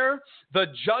declare the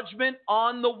judgment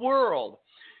on the world.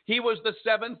 He was the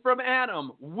 7th from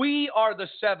Adam. We are the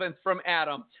 7th from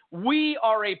Adam. We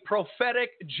are a prophetic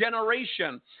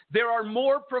generation. There are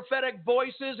more prophetic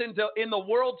voices in the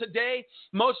world today,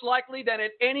 most likely than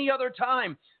at any other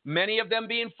time. many of them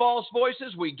being false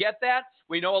voices. We get that.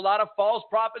 We know a lot of false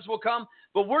prophets will come,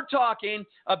 but we're talking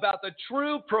about the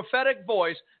true prophetic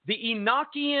voice, the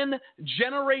Enochian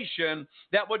generation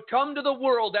that would come to the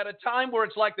world at a time where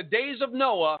it's like the days of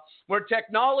Noah, where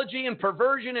technology and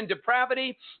perversion and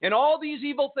depravity and all these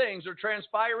evil things are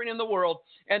transpiring in the world,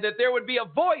 and that there would be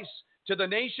a voice to the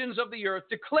nations of the earth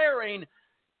declaring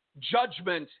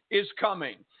judgment is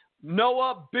coming.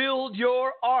 Noah, build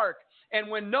your ark. And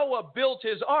when Noah built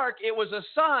his ark, it was a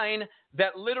sign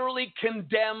that literally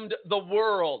condemned the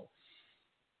world.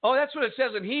 Oh, that's what it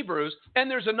says in Hebrews. And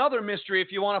there's another mystery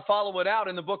if you want to follow it out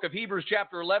in the book of Hebrews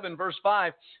chapter 11, verse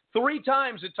 5. 3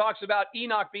 times it talks about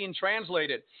Enoch being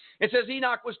translated. It says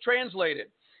Enoch was translated.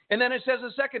 And then it says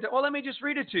a second time. Well, let me just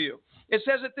read it to you. It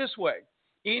says it this way.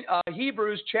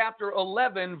 Hebrews chapter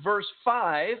 11, verse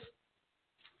 5.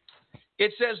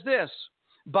 It says this.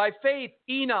 By faith,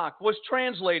 Enoch was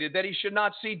translated that he should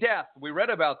not see death. We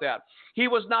read about that. He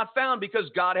was not found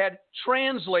because God had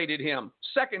translated him.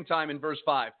 Second time in verse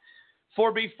 5.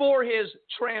 For before his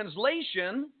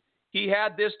translation, he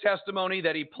had this testimony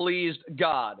that he pleased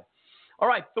God. All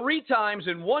right, 3 times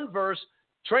in one verse,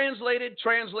 translated,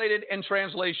 translated, and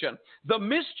translation. The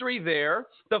mystery there,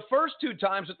 the first 2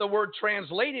 times that the word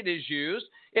translated is used,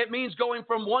 it means going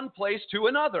from one place to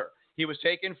another. He was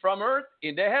taken from earth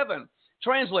into heaven.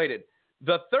 Translated.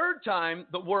 The 3rd time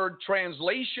the word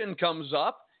translation comes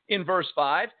up in verse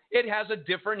 5, it has a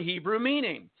different Hebrew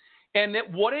meaning. And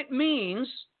that what it means,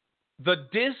 the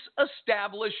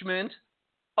disestablishment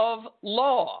of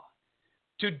law.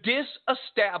 To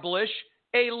disestablish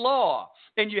a law.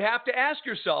 And you have to ask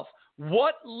yourself,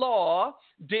 what law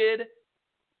did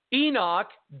Enoch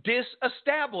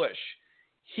disestablish?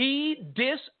 He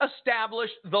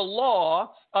disestablished the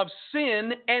law of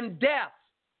sin and death.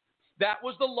 That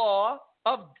was the law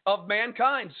of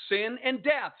mankind, sin and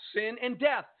death, sin and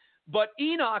death. But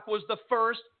Enoch was the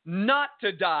first not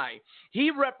to die.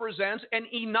 He represents an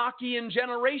Enochian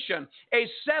generation, a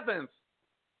 7th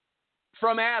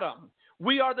from Adam.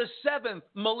 We are the 7th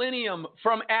millennium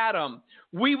from Adam.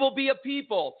 We will be a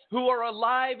people who are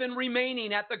alive and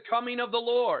remaining at the coming of the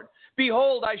Lord.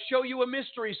 Behold, I show you a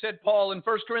mystery, said Paul in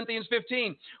 1 Corinthians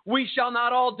 15. We shall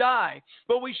not all die,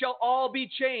 but we shall all be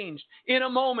changed in a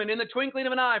moment, in the twinkling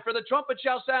of an eye. For the trumpet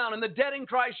shall sound, and the dead in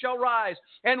Christ shall rise,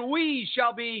 and we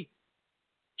shall be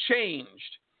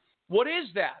changed. What is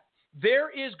that? There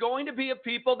is going to be a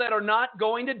people that are not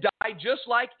going to die, just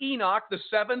like Enoch, the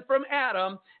 7th from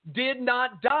Adam, did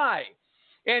not die.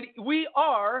 And we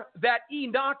are that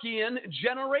Enochian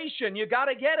generation. You got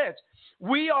to get it.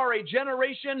 We are a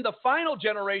generation, the final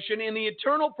generation in the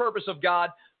eternal purpose of God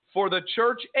for the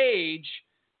church age.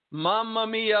 Mamma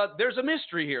mia, there's a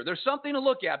mystery here. There's something to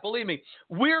look at. Believe me,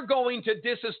 we're going to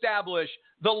disestablish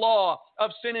the law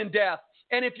of sin and death.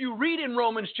 And if you read in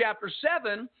Romans chapter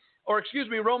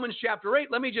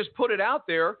 8, let me just put it out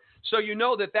there so you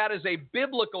know that that is a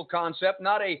biblical concept,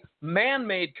 not a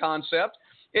man-made concept.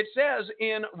 It says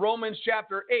in Romans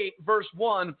chapter 8, verse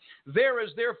 1, there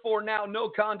is therefore now no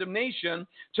condemnation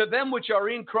to them which are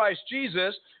in Christ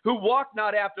Jesus, who walk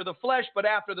not after the flesh, but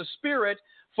after the Spirit.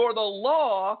 For the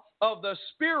law of the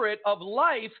Spirit of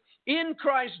life in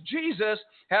Christ Jesus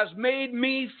has made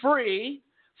me free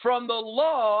from the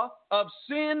law of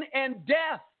sin and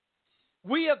death.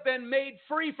 We have been made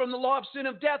free from the law of sin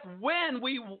and death when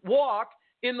we walk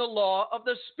in the law of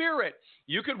the Spirit.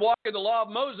 You could walk in the law of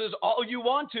Moses all you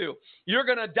want to. You're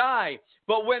going to die.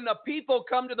 But when the people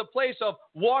come to the place of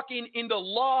walking in the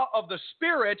law of the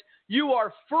Spirit, you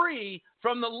are free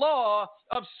from the law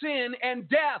of sin and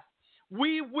death.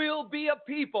 We will be a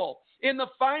people in the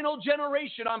final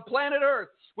generation on planet Earth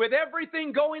with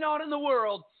everything going on in the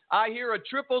world. I hear a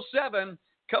 777.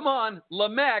 Come on,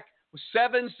 Lamech.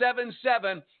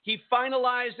 777, he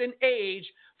finalized an age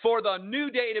for the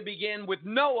new day to begin with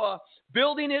Noah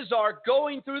building his ark,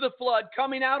 going through the flood,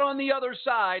 coming out on the other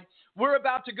side. We're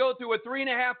about to go through a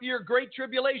 3.5-year great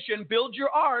tribulation. Build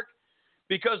your ark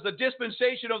because the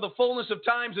dispensation of the fullness of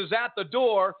times is at the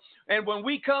door. And when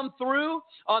we come through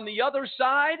on the other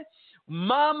side,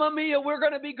 Mamma mia, we're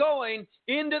going to be going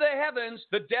into the heavens.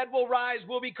 The dead will rise.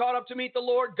 We'll be caught up to meet the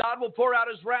Lord. God will pour out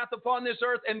his wrath upon this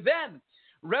earth. And then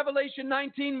Revelation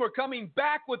 19, we're coming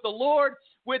back with the Lord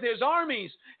with his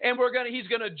armies, and he's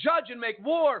going to judge and make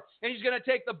war, and he's going to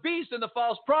take the beast and the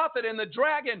false prophet and the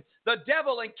dragon, the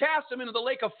devil, and cast them into the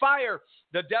lake of fire.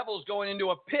 The devil's going into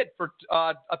a pit for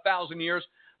 1,000 years.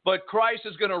 but Christ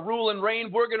is going to rule and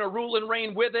reign. We're going to rule and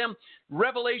reign with him.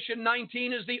 Revelation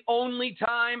 19 is the only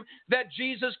time that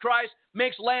Jesus Christ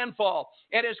makes landfall.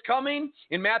 It is coming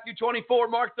in Matthew 24,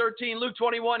 Mark 13, Luke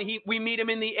 21. We meet him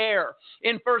in the air.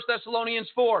 In 1 Thessalonians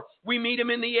 4, we meet him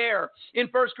in the air. In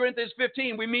 1 Corinthians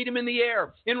 15, we meet him in the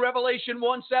air. In Revelation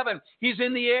 1:7, he's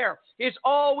in the air. It's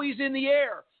always in the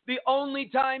air. The only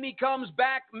time he comes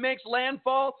back, makes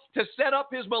landfall to set up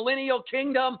his millennial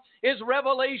kingdom is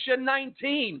Revelation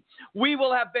 19. We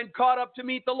will have been caught up to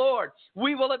meet the Lord.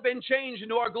 We will have been changed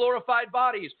into our glorified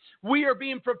bodies. We are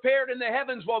being prepared in the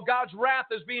heavens while God's wrath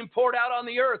is being poured out on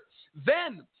the earth.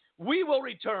 Then we will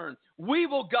return. We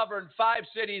will govern 5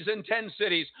 cities and 10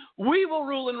 cities. We will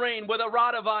rule and reign with a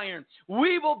rod of iron.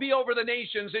 We will be over the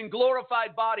nations in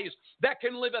glorified bodies that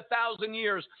can live 1,000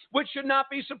 years, which should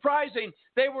not be surprising.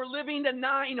 They were living to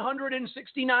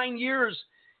 969 years.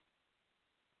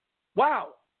 Wow.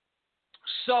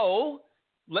 So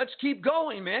let's keep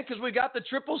going, man, because we got the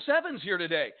 777s here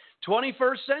today.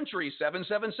 21st century,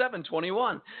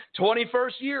 777-21.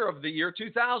 21st year of the year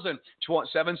 2000,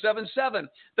 777.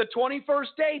 The 21st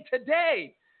day,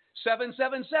 today,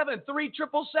 777, 3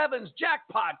 777s,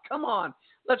 jackpot. Come on.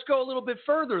 Let's go a little bit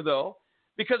further, though,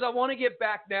 because I want to get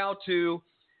back now to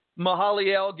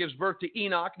Mahaliel gives birth to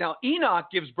Enoch. Now, Enoch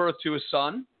gives birth to a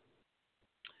son,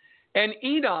 and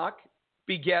Enoch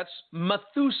begets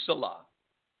Methuselah.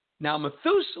 Now,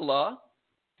 Methuselah,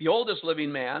 the oldest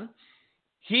living man,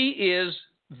 he is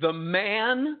the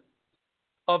man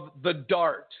of the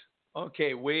dart.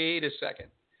 Okay, wait a second.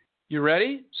 You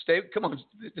ready? Come on,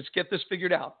 let's get this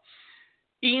figured out.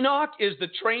 Enoch is the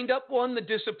trained up one, the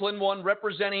disciplined one,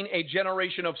 representing a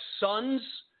generation of sons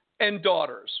and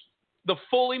daughters, the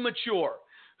fully mature,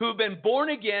 who have been born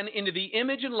again into the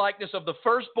image and likeness of the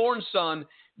firstborn Son,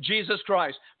 Jesus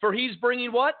Christ. For he's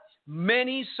bringing what?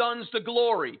 Many sons to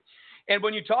glory. And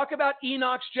when you talk about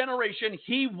Enoch's generation,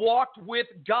 he walked with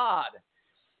God.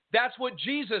 That's what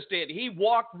Jesus did. He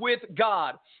walked with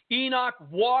God. Enoch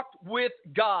walked with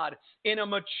God in a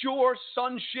mature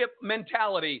sonship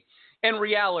mentality and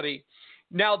reality.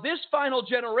 Now, this final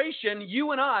generation,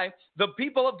 you and I, the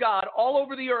people of God all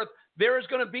over the earth, there is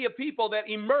going to be a people that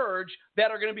emerge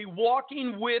that are going to be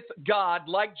walking with God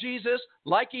like Jesus,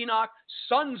 like Enoch,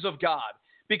 sons of God.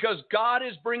 Because God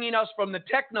is bringing us from the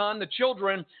teknon, the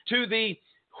children, to the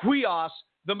huios,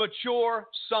 the mature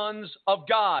sons of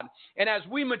God. And as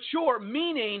we mature,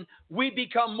 meaning we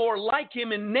become more like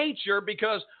him in nature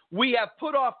because we have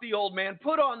put off the old man,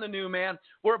 put on the new man.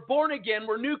 We're born again,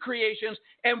 we're new creations,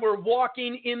 and we're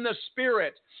walking in the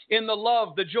Spirit, in the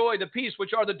love, the joy, the peace,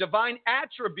 which are the divine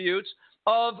attributes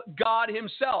of God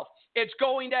himself. It's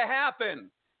going to happen.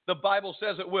 The Bible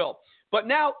says it will. But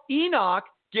now Enoch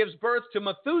gives birth to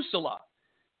Methuselah.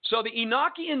 So the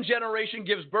Enochian generation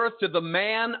gives birth to the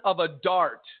man of a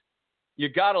dart. You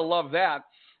got to love that.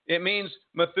 It means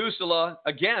Methuselah,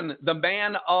 again, the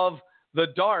man of the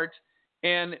dart.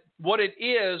 And what it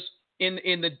is,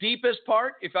 in the deepest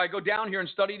part, if I go down here and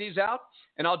study these out,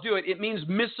 and I'll do it, it means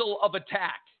missile of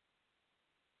attack.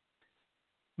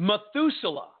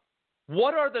 Methuselah.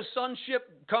 What are the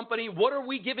sonship company? What are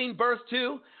we giving birth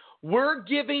to? We're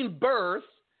giving birth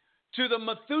to the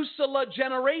Methuselah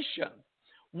generation.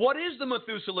 What is the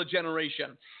Methuselah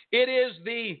generation? It is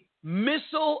the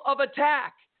missile of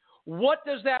attack. What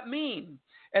does that mean?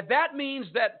 And that means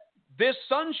that this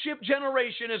sonship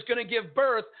generation is going to give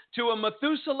birth to a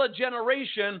Methuselah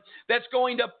generation that's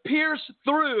going to pierce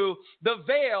through the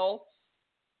veil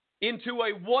into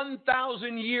a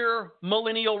 1,000-year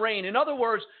millennial reign. In other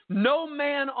words, no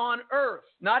man on earth,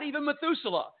 not even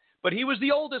Methuselah, but he was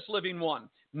the oldest living one,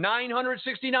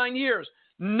 969 years.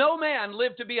 No man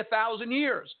lived to be 1,000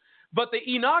 years. But the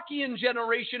Enochian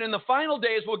generation in the final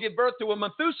days will give birth to a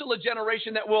Methuselah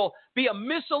generation that will be a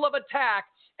missile of attack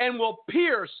and will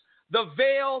pierce the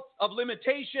veil of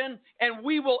limitation, and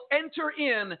we will enter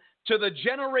in to the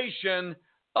generation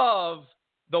of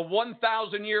the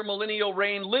 1,000-year millennial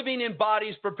reign, living in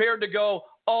bodies prepared to go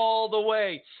all the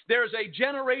way. There's a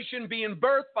generation being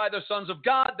birthed by the sons of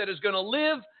God that is going to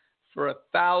live for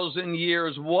 1,000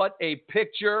 years. What a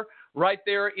picture right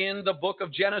there in the book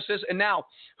of Genesis. And now,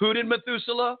 who did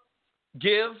Methuselah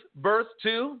give birth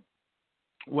to?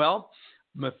 Well,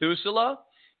 Methuselah,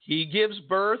 he gives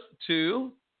birth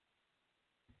to,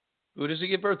 who does he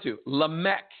give birth to?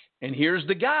 Lamech. And here's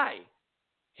the guy.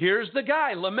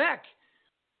 Lamech.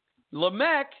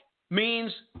 Lamech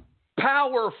means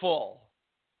powerful.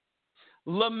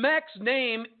 Lamech's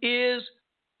name is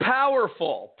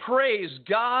powerful. Praise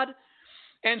God.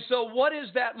 And so what is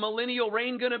that millennial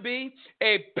reign going to be?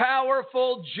 A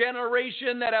powerful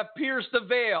generation that have pierced the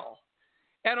veil.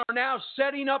 and are now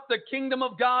setting up the kingdom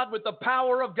of God with the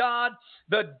power of God,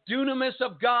 the dunamis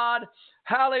of God.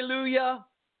 Hallelujah.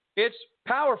 It's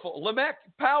powerful. Lamech,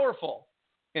 powerful.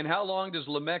 And how long does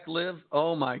Lamech live?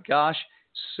 Oh my gosh,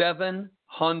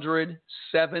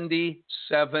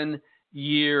 777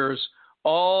 years.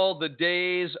 All the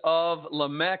days of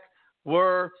Lamech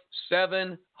were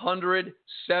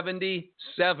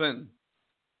 777.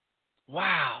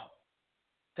 Wow.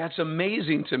 That's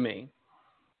amazing to me.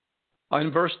 In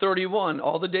verse 31,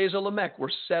 all the days of Lamech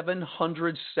were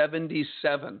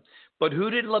 777. But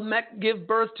who did Lamech give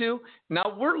birth to?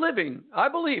 Now we're living, I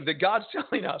believe that God's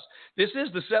telling us this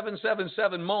is the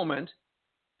 777 moment.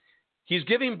 He's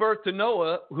giving birth to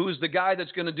Noah, who's the guy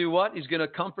that's going to do what? He's going to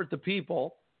comfort the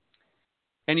people.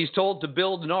 And he's told to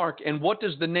build an ark. And what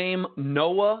does the name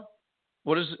Noah,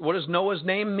 what does Noah's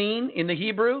name mean in the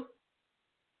Hebrew?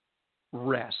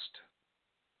 Rest.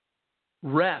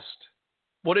 Rest.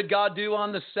 What did God do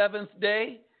on the seventh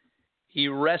day? He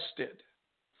rested.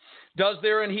 Does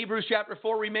there in Hebrews chapter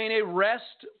 4 remain a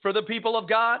rest for the people of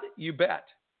God? You bet.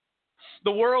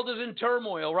 The world is in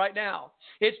turmoil right now.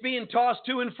 It's being tossed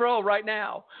to and fro right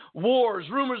now. Wars,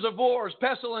 rumors of wars,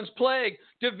 pestilence, plague,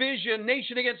 division,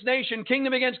 nation against nation,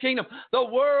 kingdom against kingdom. The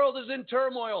world is in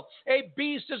turmoil. A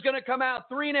beast is going to come out,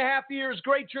 3.5 years,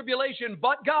 great tribulation.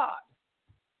 But God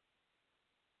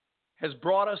has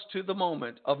brought us to the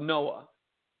moment of Noah.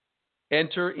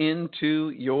 Enter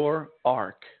into your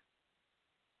ark,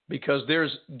 because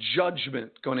there's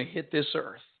judgment going to hit this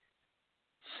earth.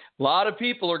 A lot of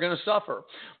people are going to suffer.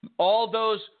 All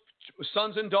those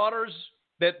sons and daughters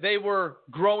that they were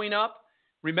growing up,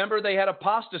 remember they had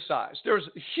apostatized. There's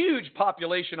a huge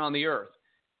population on the earth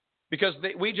because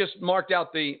we just marked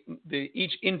out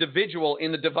each individual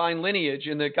in the divine lineage,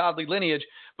 in the godly lineage,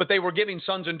 but they were giving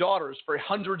sons and daughters for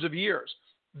hundreds of years.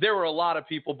 There were a lot of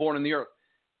people born in the earth.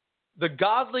 The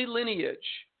godly lineage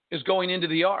is going into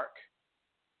the ark.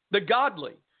 The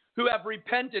godly who have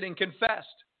repented and confessed.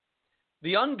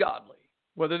 The ungodly,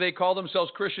 whether they call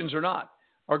themselves Christians or not,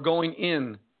 are going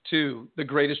into the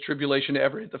greatest tribulation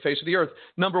ever hit the face of the earth.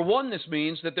 Number one, this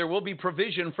means that there will be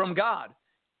provision from God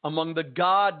among the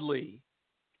godly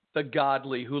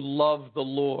who love the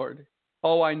Lord.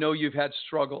 Oh, I know you've had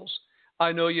struggles.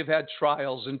 I know you've had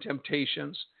trials and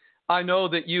temptations. I know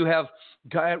that you have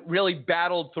really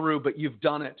battled through, but you've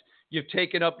done it. You've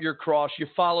taken up your cross. You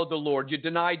followed the Lord. You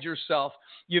denied yourself.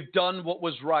 You've done what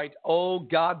was right. Oh,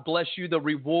 God bless you. The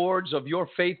rewards of your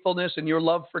faithfulness and your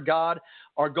love for God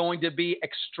are going to be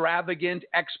extravagant,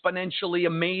 exponentially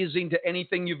amazing to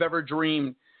anything you've ever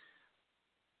dreamed.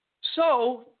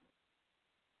 So,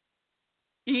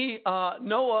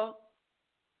 Noah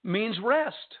means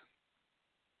rest.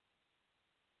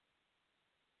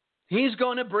 He's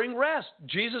going to bring rest.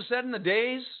 Jesus said in the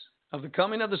days of the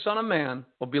coming of the Son of Man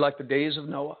will be like the days of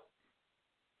Noah.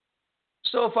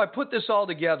 So if I put this all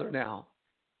together now,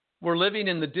 we're living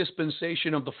in the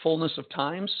dispensation of the fullness of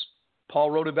times.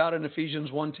 Paul wrote about it in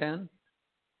Ephesians 1:10.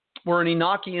 We're an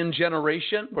Enochian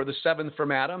generation. We're the seventh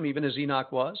from Adam, even as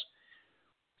Enoch was.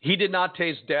 He did not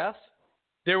taste death.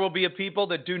 There will be a people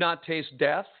that do not taste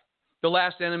death. The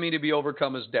last enemy to be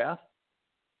overcome is death.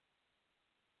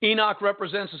 Enoch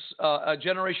represents a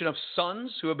generation of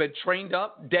sons who have been trained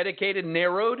up, dedicated,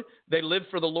 narrowed. They live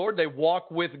for the Lord. They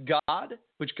walk with God,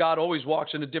 which God always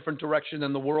walks in a different direction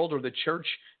than the world or the church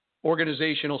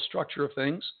organizational structure of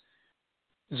things.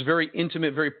 It's a very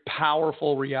intimate, very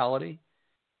powerful reality.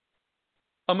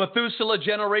 A Methuselah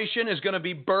generation is going to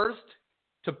be birthed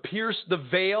to pierce the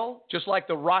veil, just like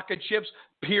the rocket ships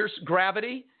pierce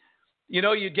gravity. You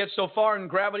know, you get so far and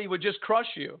gravity would just crush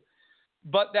you.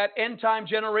 But that end-time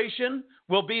generation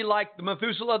will be like the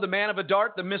Methuselah, the man of a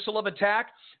dart, the missile of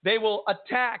attack. They will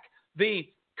attack the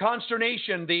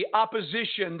consternation, the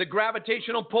opposition, the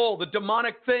gravitational pull, the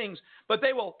demonic things, but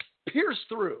they will pierce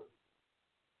through.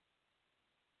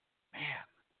 Man.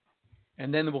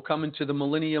 And then we'll come into the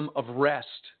millennium of rest.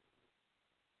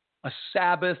 A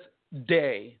Sabbath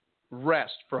day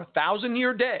rest for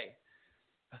 1,000-year day.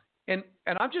 And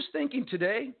I'm just thinking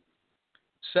today,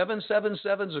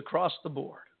 777s across the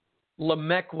board.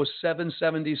 Lamech was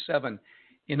 777.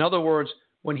 In other words,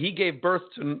 when he gave birth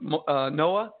to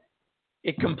Noah,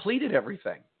 it completed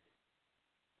everything.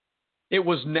 It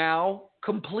was now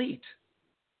complete.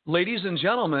 Ladies and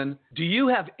gentlemen, do you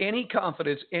have any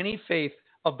confidence, any faith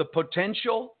of the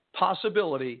potential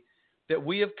possibility that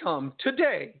we have come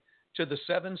today to the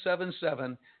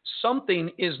 777? Something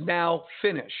is now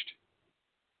finished.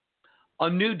 A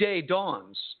new day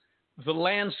dawns. The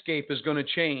landscape is going to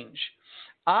change.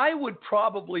 I would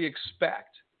probably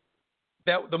expect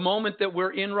that the moment that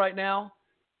we're in right now,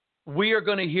 we are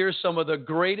going to hear some of the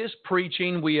greatest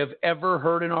preaching we have ever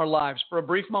heard in our lives for a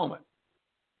brief moment.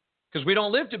 Because we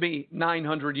don't live to be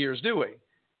 900 years, do we?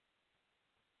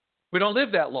 We don't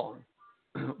live that long.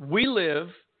 We live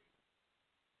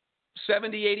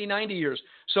 70, 80, 90 years.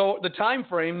 So the time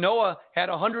frame, Noah had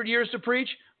 100 years to preach.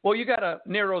 Well, you got to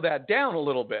narrow that down a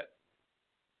little bit.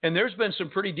 And there's been some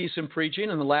pretty decent preaching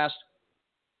in the last,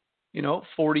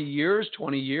 40 years,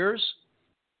 20 years.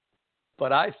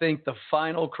 But I think the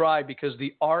final cry, because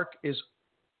the ark is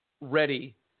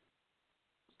ready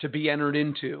to be entered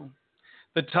into.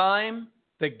 The time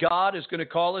that God is going to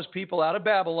call his people out of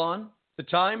Babylon, the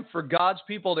time for God's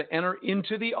people to enter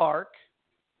into the ark,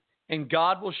 and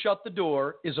God will shut the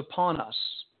door, is upon us.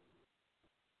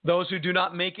 Those who do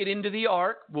not make it into the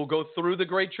ark will go through the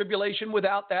great tribulation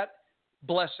without that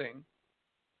blessing,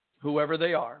 whoever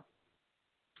they are.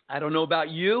 I don't know about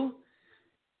you,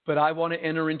 but I want to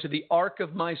enter into the ark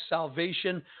of my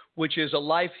salvation, which is a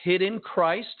life hid in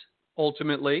Christ,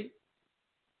 ultimately.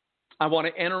 I want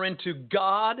to enter into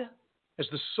God as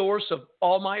the source of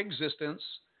all my existence,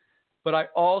 but I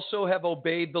also have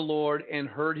obeyed the Lord and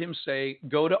heard him say,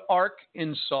 go to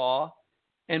Arkansas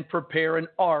and prepare an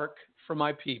ark for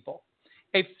my people,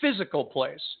 a physical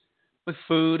place with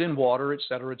food and water,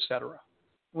 etc., etc.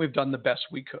 We've done the best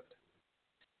we could.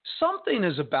 Something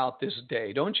is about this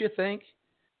day, don't you think?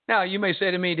 Now, you may say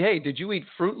to me, hey, did you eat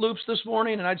Fruit Loops this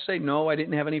morning? And I'd say, no, I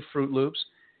didn't have any Fruit Loops.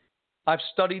 I've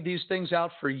studied these things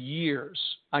out for years.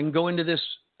 I can go into this.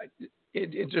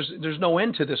 There's no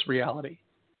end to this reality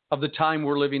of the time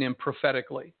we're living in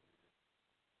prophetically.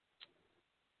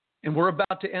 And we're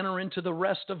about to enter into the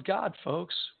rest of God,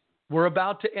 folks. We're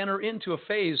about to enter into a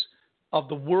phase of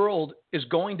the world is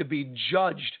going to be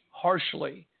judged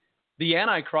harshly. The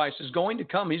Antichrist is going to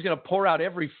come. He's going to pour out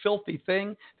every filthy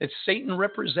thing that Satan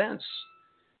represents.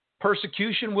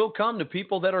 Persecution will come to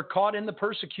people that are caught in the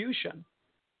persecution.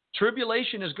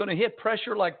 Tribulation is going to hit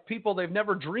pressure like people they've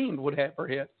never dreamed would ever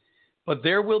hit. But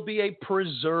there will be a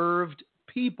preserved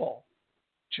people,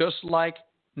 just like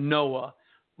Noah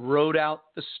rode out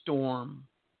the storm.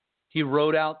 He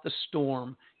rode out the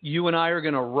storm. You and I are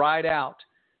going to ride out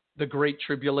the great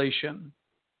tribulation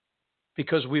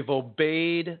because we've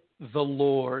obeyed the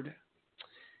Lord.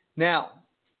 Now,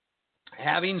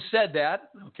 having said that,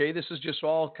 okay, this is just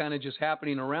all kind of just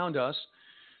happening around us.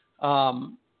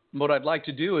 What I'd like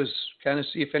to do is kind of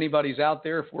see if anybody's out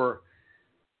there, if we're,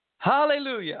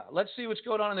 hallelujah. Let's see what's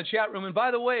going on in the chat room. And by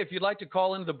the way, if you'd like to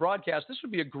call into the broadcast, this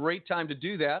would be a great time to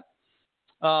do that.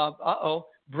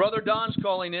 Brother Don's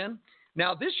calling in.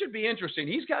 Now, this should be interesting.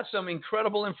 He's got some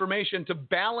incredible information to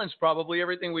balance probably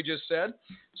everything we just said.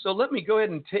 So let me go ahead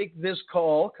and take this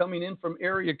call coming in from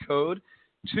area code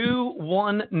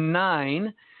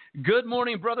 219. Good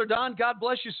morning, Brother Don. God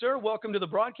bless you, sir. Welcome to the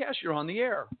broadcast. You're on the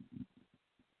air.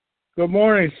 Good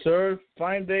morning, sir.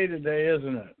 Fine day today,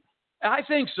 isn't it? I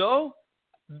think so.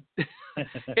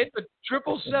 It's a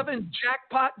 777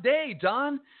 jackpot day,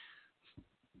 Don.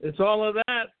 It's all of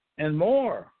that and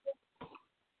more.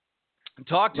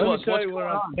 Talk to us. Let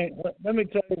me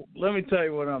tell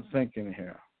you what I'm thinking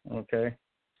here. Okay,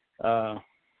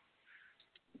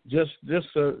 just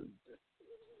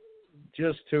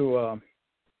to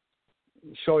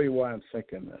show you why I'm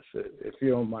thinking this. If you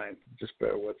don't mind, just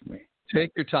bear with me.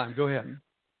 Take your time. Go ahead.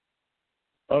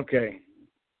 Okay.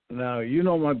 Now, you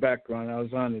know my background. I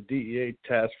was on the DEA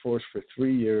task force for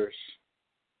 3 years,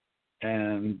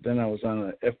 and then I was on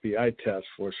the FBI task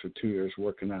force for 2 years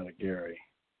working out of Gary.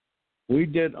 We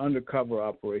did undercover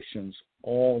operations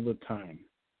all the time.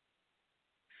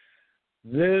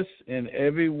 This, in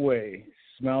every way,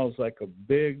 smells like a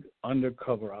big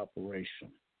undercover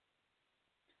operation.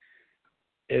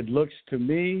 It looks to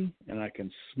me, and I can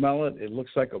smell it, it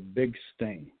looks like a big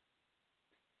sting.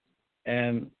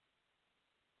 And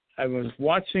I was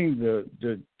watching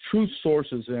the true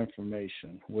sources of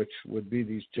information, which would be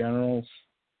these generals,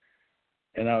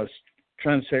 and I was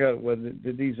trying to figure out whether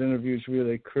did these interviews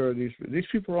really occur. These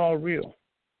people are all real,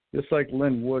 just like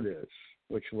Lynn Wood is,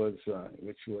 which was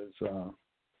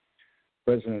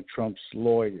President Trump's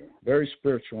lawyer, very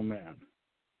spiritual man.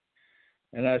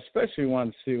 And I especially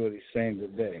wanted to see what he's saying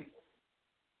today.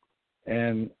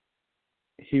 And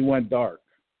he went dark.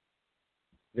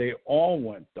 They all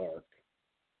went dark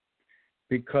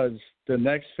because the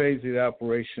next phase of the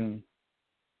operation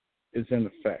is in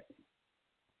effect.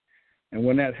 And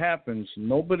when that happens,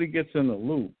 nobody gets in the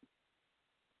loop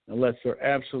unless they're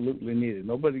absolutely needed.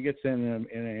 Nobody gets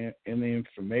in the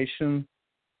information.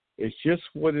 It's just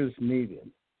what is needed.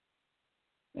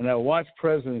 And I watched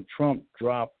President Trump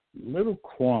drop little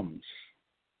crumbs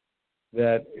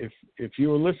that if you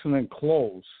were listening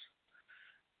close,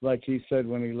 like he said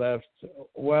when he left,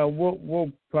 well,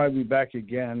 we'll probably be back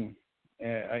again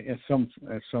in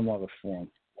some other form.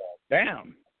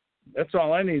 Damn, that's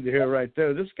all I need to hear right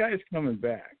there. This guy's coming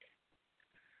back,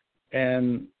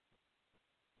 and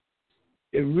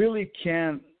it really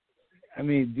can't. I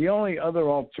mean, the only other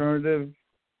alternative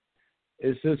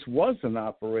is this was an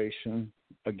operation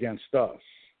against us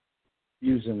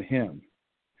using him.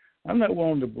 I'm not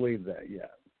willing to believe that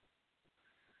yet,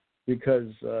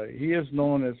 because he is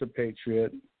known as a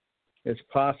patriot. It's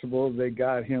possible they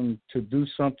got him to do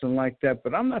something like that,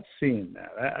 but I'm not seeing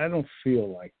that. I don't feel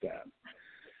like that.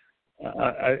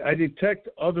 I detect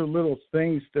other little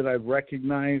things that I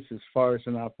recognize as far as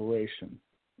an operation,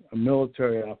 a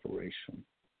military operation.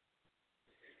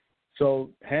 So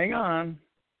hang on.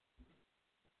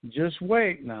 Just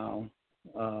wait now.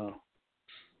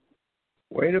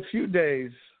 Wait a few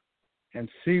days and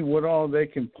see what all they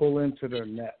can pull into their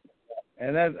net.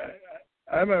 And that,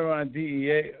 I remember on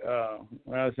DEA,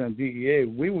 when I was on DEA,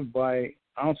 we would buy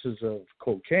ounces of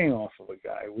cocaine off of a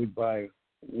guy. We'd buy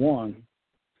one.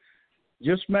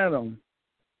 Just met him,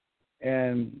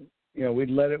 and we'd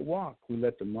let it walk. We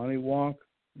let the money walk.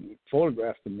 We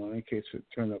photographed the money in case it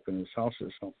turned up in his house or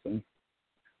something.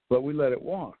 But we let it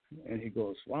walk. And he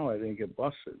goes, wow, I didn't get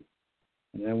busted.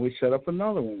 And then we set up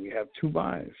another one. We have 2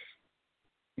 buys.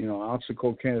 An ounce of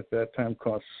cocaine at that time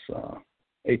costs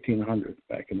 $1,800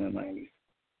 back in the 90s.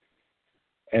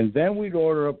 And then we'd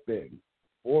order up big,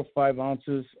 4 or 5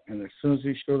 ounces. And as soon as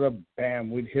he showed up,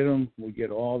 bam, we'd hit him. We'd get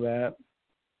all that.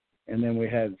 And then we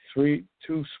had 2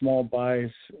 small buys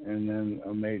and then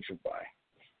a major buy.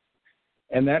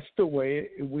 And that's the way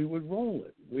we would roll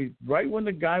it. Right when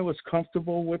the guy was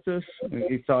comfortable with us and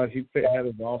he thought he had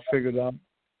it all figured out,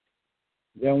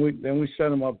 then we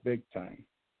set him up big time.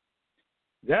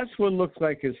 That's what looks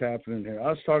like is happening here. I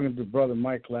was talking to Brother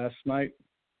Mike last night,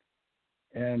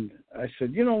 and I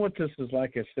said, you know what this is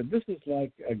like? I said, this is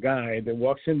like a guy that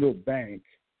walks into a bank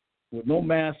with no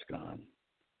mask on,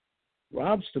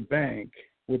 robs the bank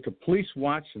with the police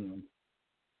watching him,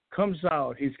 comes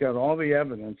out, he's got all the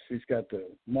evidence, he's got the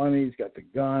money, he's got the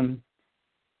gun,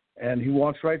 and he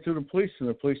walks right through the police, and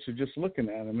the police are just looking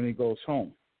at him, and he goes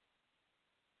home.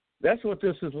 That's what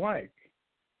this is like.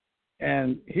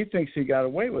 And he thinks he got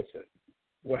away with it.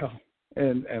 Well,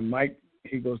 and Mike,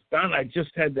 he goes, Don, I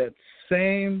just had that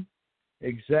same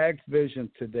exact vision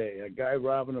today. A guy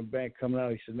robbing a bank coming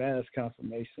out, he said, man, that's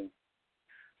confirmation.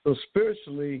 So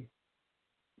spiritually,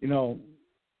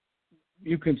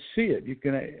 you can see it.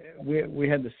 We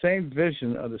had the same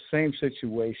vision of the same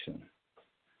situation.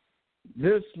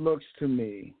 This looks to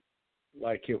me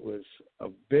like it was a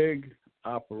big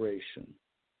operation.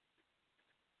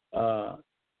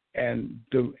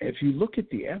 If you look at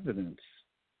the evidence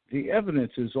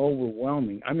is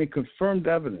overwhelming. I mean, confirmed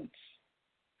evidence.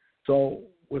 So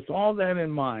with all that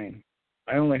in mind,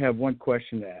 I only have one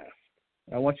question to ask.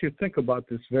 I want you to think about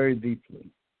this very deeply.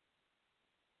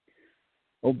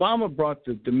 Obama brought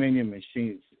the Dominion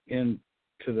machines into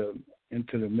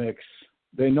the mix.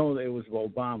 They know it was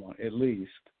Obama, at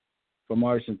least, from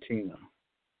Argentina.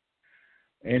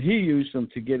 And he used them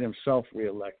to get himself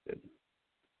reelected.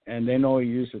 And they know he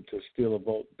used it to steal a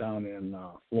vote down in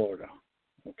Florida.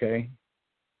 Okay?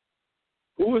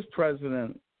 Who was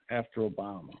president after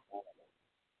Obama?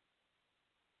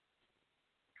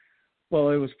 Well,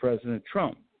 it was President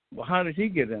Trump. Well, how did he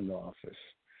get into office?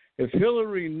 If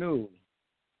Hillary knew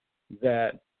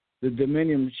that the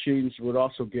Dominion machines would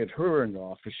also get her into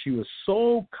office, she was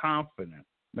so confident.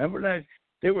 Remember that?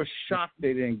 They were shocked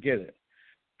they didn't get it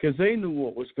because they knew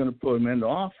what was going to put them into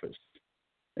office.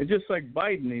 And just like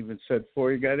Biden even said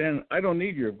before he got in, I don't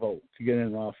need your vote to get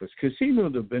in office because he knew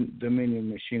the Dominion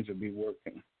machines would be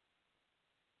working.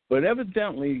 But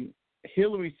evidently,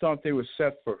 Hillary thought they were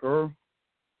set for her,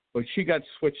 but she got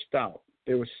switched out.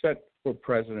 They were set for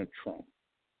President Trump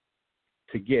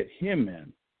to get him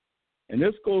in. And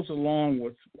this goes along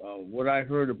with what I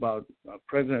heard about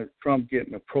President Trump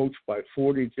getting approached by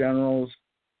 40 generals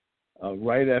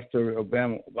right after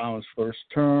Obama's first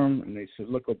term. And they said,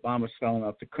 look, Obama's selling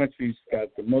out the country. He's got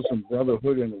the Muslim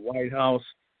Brotherhood in the White House.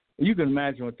 And you can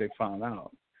imagine what they found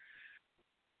out.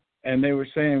 And they were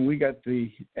saying, we got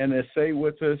the NSA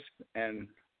with us. And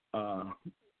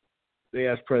they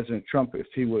asked President Trump if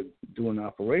he would do an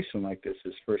operation like this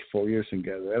his first 4 years and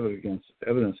gather evidence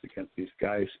against these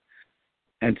guys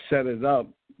and set it up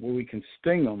where we can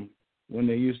sting them when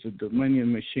they use the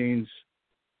Dominion machines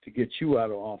to get you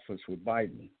out of office with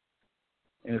Biden.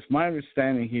 And it's my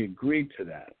understanding he agreed to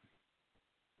that.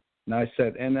 And I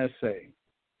said NSA.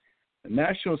 The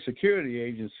National Security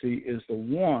Agency is the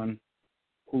one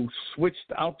who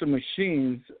switched out the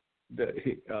machines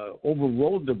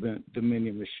overrode the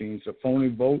Dominion machines, a phony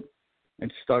vote,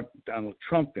 and stuck Donald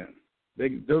Trump in.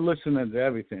 They're listening to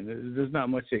everything. There's not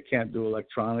much they can't do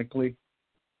electronically.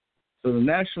 So the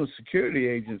National Security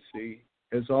Agency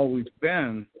has always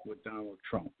been with Donald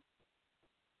Trump.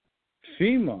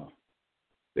 FEMA,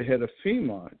 the head of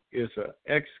FEMA, is an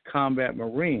ex-combat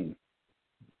Marine.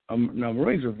 Now,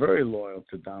 Marines are very loyal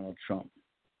to Donald Trump.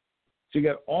 So you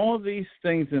got all these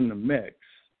things in the mix,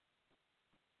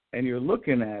 and you're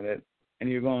looking at it, and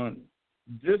you're going,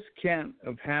 this can't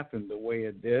have happened the way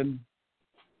it did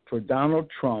for Donald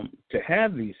Trump to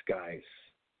have these guys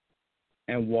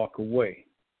and walk away.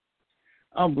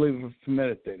 I don't believe it for a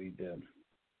minute that he did.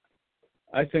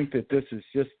 I think that this is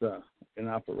just an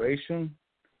operation.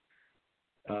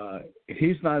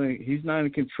 He's not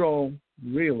in control,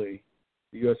 really.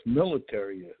 The U.S.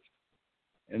 military is.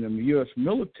 And the U.S.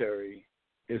 military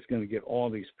is going to get all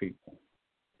these people.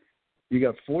 You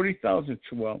got 30,000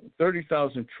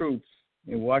 troops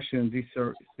in Washington,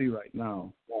 D.C. right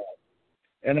now.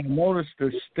 And I noticed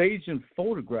they're staging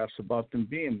photographs about them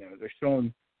being there. They're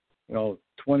showing,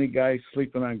 20 guys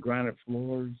sleeping on granite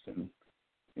floors and,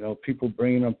 people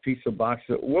bringing them pizza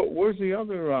boxes. Where's the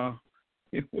other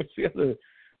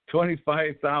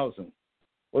 25,000?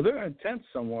 Well, they're in tents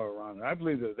somewhere around there. I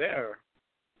believe they're there,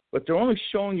 but they're only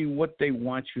showing you what they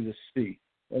want you to see.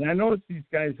 And I noticed these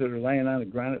guys that are laying on the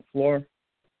granite floor,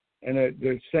 and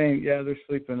they're saying, yeah, they're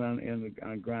sleeping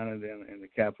on granite in the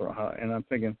Capitol House. And I'm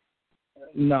thinking,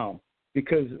 no,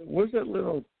 because where's that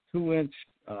little 2-inch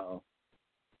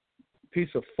piece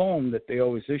of foam that they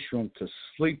always issue them to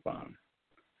sleep on?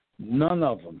 None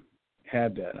of them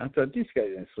had that. I thought, these guys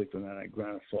ain't sleeping on that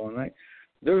granite floor. And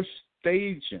they're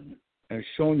staging and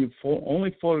showing you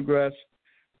only photographs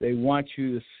they want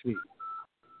you to see.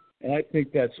 And I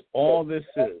think that's all this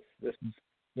is.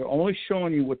 They're only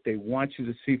showing you what they want you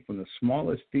to see from the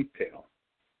smallest detail.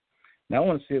 Now, I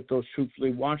want to see if those troops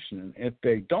leave Washington. If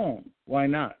they don't, why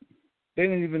not? They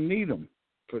didn't even need them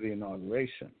for the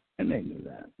inauguration, and they knew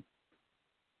that.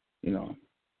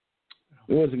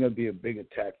 There wasn't going to be a big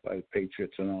attack by the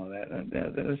Patriots and all that.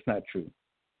 That's not true.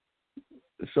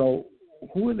 So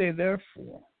who are they there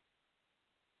for?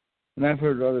 And I've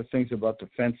heard other things about the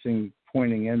fencing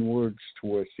pointing inwards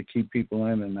towards to keep people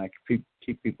in and not keep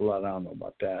people out. I don't know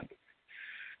about that.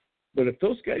 But if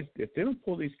they don't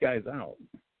pull these guys out,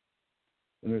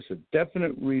 then there's a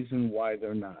definite reason why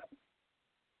they're not.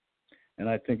 And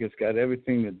I think it's got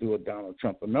everything to do with Donald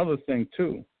Trump. Another thing,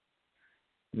 too,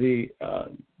 the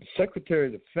Secretary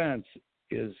of Defense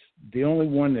is the only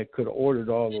one that could have ordered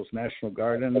all those National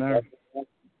Guard in there.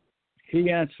 He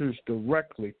answers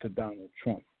directly to Donald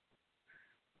Trump.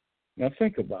 Now,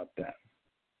 think about that.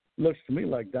 Looks to me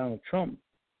like Donald Trump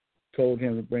told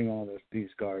him to bring all these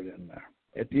guard in there.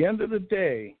 At the end of the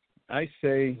day, I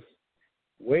say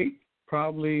wait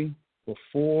probably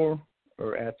before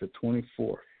or at the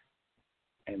 24th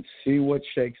and see what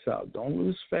shakes out. Don't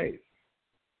lose faith,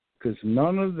 because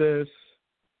none of this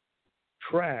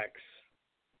tracks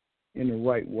in the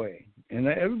right way. And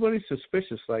everybody's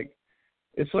suspicious.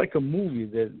 It's like a movie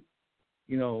that,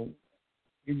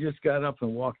 you just got up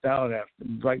and walked out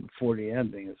right before the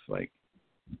ending. It's like,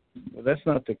 well, that's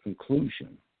not the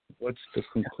conclusion. What's the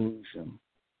conclusion?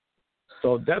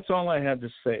 So that's all I had to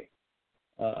say.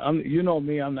 You know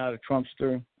me, I'm not a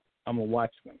Trumpster. I'm a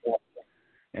watchman.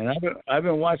 And I've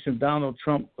been watching Donald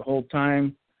Trump the whole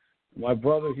time. My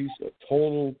brother, he's a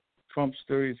total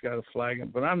Trumpster. He's got a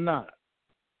flag, but I'm not,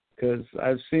 because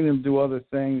I've seen him do other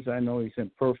things. I know he's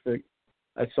imperfect.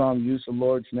 I saw him use the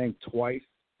Lord's name twice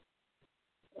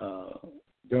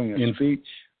during a speech.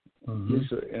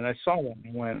 Mm-hmm. And I saw that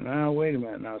and went, wait a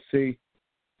minute. Now, see,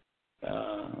 that's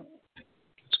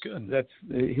good.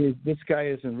 This guy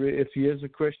isn't, if he is a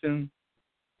Christian,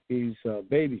 he's a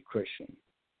baby Christian.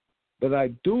 But I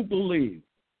do believe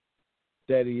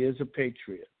that he is a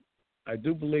patriot. I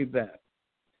do believe that.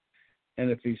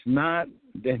 And if he's not,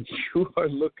 then you are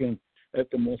looking at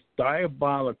the most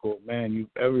diabolical man you've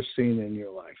ever seen in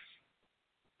your life.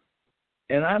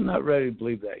 And I'm not ready to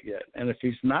believe that yet. And if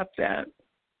he's not that,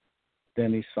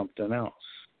 then he's something else.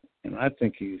 And I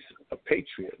think he's a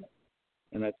patriot.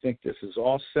 And I think this is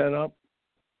all set up.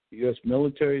 The U.S.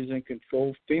 military is in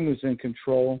control. FEMA's in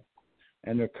control.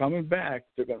 And they're coming back.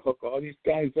 They're going to hook all these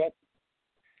guys up.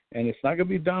 And it's not going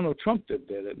to be Donald Trump that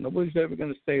did it. Nobody's ever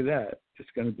going to say that. It's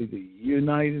going to be the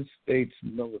United States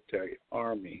military,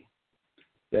 Army,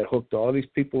 that hooked all these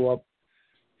people up,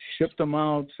 shipped them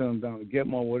out, sent them down to get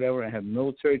them or whatever, and had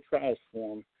military trials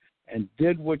for them, and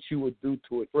did what you would do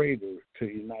to a traitor to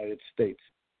the United States.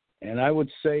 And I would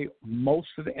say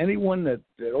anyone that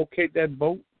okayed that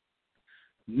vote,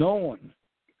 knowing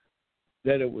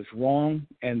that it was wrong,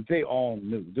 and they all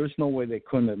knew. There's no way they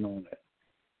couldn't have known it.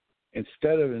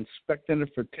 Instead of inspecting it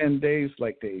for 10 days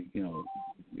like they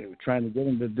were trying to get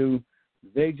them to do,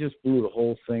 they just blew the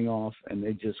whole thing off, and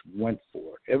they just went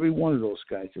for it. Every one of those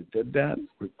guys that did that,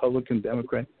 Republican,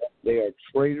 Democrat, they are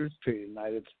traitors to the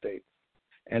United States.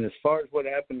 And as far as what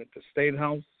happened at the State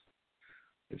House,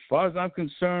 as far as I'm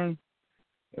concerned,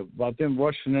 about them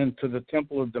rushing into the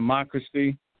Temple of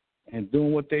Democracy and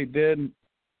doing what they did,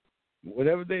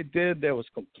 whatever they did, that was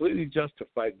completely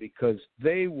justified because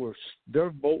their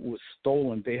vote was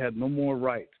stolen. They had no more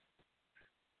rights.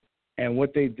 And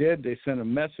what they did, they sent a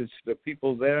message to the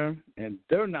people there, and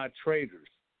they're not traitors.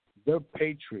 They're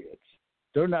patriots.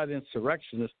 They're not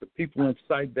insurrectionists. The people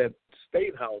inside that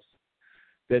State House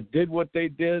that did what they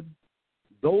did,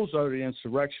 those are the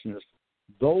insurrectionists.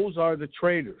 Those are the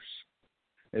traitors.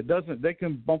 They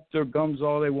can bump their gums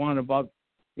all they want about,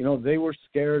 they were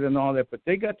scared and all that, but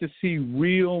they got to see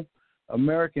real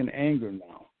American anger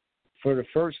now for the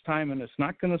first time, and it's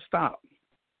not going to stop.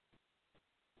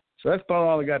 So that's about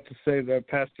all I got to say there,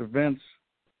 Pastor Vince.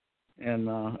 And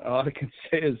all I can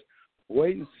say is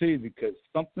wait and see because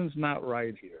something's not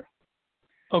right here.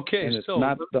 Okay, and it's so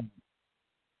not done.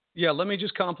 Yeah, let me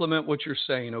just compliment what you're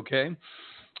saying, okay?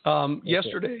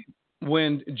 Yesterday,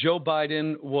 when Joe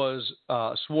Biden was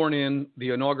sworn in, the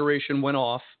inauguration went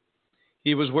off.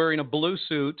 He was wearing a blue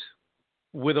suit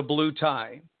with a blue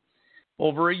tie.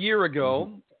 Over a year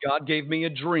ago, God gave me a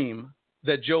dream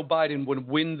that Joe Biden would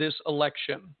win this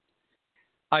election.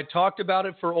 I talked about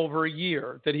it for over a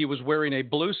year, that he was wearing a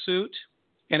blue suit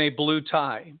and a blue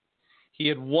tie. He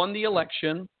had won the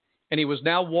election, and he was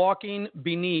now walking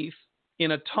beneath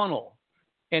in a tunnel,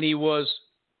 and he was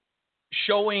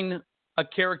showing a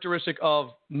characteristic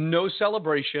of no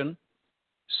celebration.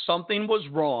 Something was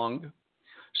wrong.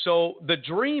 So the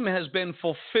dream has been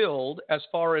fulfilled as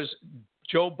far as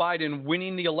Joe Biden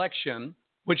winning the election,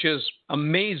 which is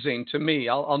amazing to me.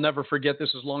 I'll never forget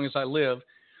this as long as I live.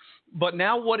 But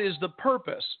now what is the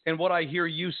purpose? And what I hear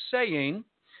you saying,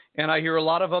 and I hear a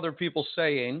lot of other people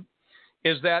saying,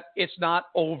 is that it's not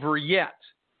over yet.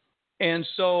 And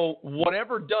so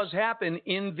whatever does happen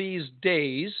in these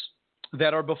days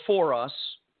that are before us,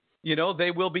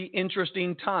 they will be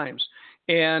interesting times.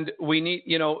 And we need,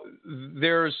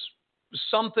 there's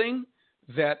something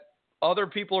that other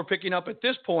people are picking up at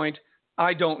this point.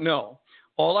 I don't know.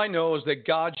 All I know is that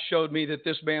God showed me that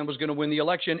this man was going to win the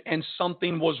election and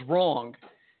something was wrong.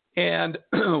 And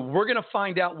we're going to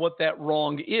find out what that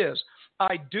wrong is.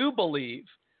 I do believe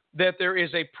that there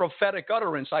is a prophetic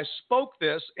utterance. I spoke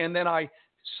this and then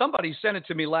somebody sent it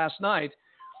to me last night.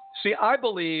 See, I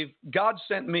believe God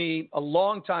sent me a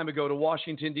long time ago to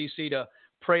Washington, D.C. to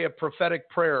pray a prophetic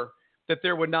prayer that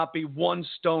there would not be one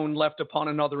stone left upon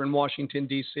another in Washington,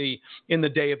 D.C. in the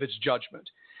day of its judgment.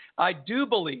 I do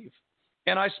believe,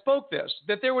 and I spoke this,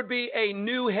 that there would be a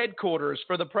new headquarters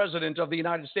for the President of the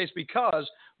United States because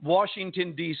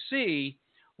Washington, D.C.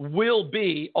 will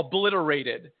be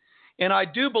obliterated. And I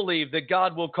do believe that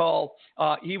God will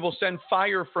he will send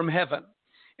fire from heaven.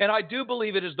 And I do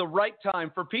believe it is the right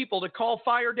time for people to call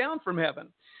fire down from heaven.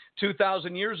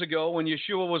 2,000 years ago, when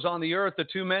Yeshua was on the earth, the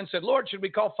two men said, Lord, should we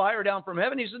call fire down from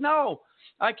heaven? He said, no,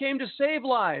 I came to save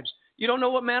lives. You don't know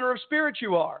what manner of spirit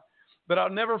you are. But I'll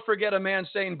never forget a man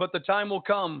saying, but the time will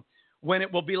come when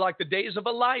it will be like the days of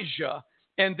Elijah,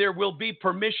 and there will be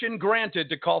permission granted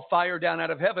to call fire down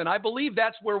out of heaven. I believe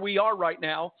that's where we are right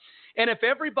now. And if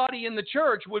everybody in the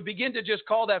church would begin to just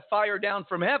call that fire down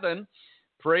from heaven,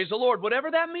 praise the Lord, whatever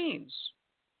that means.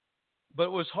 But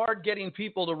it was hard getting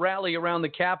people to rally around the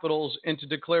capitals and to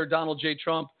declare Donald J.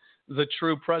 Trump the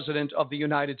true president of the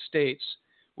United States.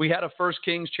 We had a 1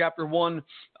 Kings chapter 1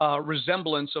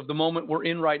 resemblance of the moment we're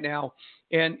in right now.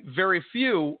 And very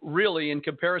few really, in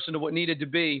comparison to what needed to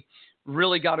be,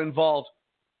 really got involved.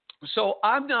 So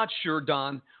I'm not sure,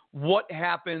 Don, what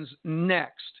happens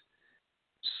next.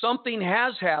 Something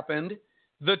has happened.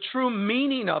 The true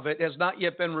meaning of it has not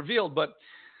yet been revealed, but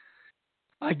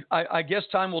I guess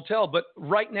time will tell. But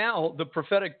right now, the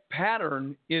prophetic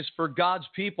pattern is for God's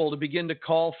people to begin to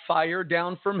call fire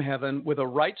down from heaven with a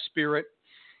right spirit,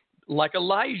 like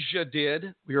Elijah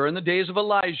did. We are in the days of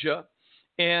Elijah.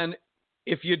 And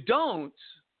if it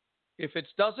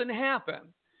doesn't happen,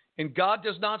 and God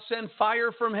does not send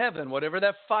fire from heaven, whatever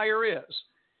that fire is,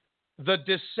 the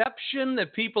deception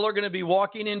that people are going to be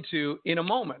walking into in a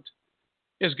moment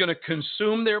is going to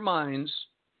consume their minds.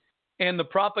 And the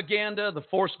propaganda, the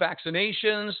forced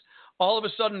vaccinations, all of a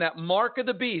sudden that mark of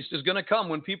the beast is going to come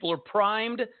when people are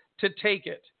primed to take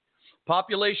it.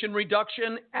 Population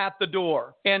reduction at the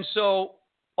door. And so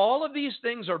All of these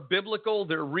things are biblical.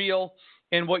 They're real.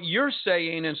 And what you're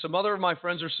saying, and some other of my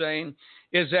friends are saying,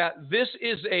 is that this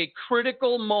is a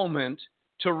critical moment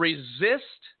to resist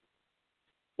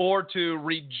or to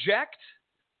reject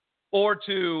or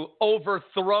to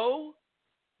overthrow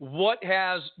what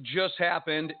has just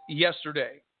happened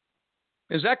yesterday.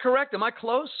 Is that correct? Am I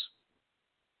close?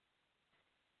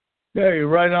 Yeah, you're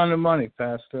right on the money,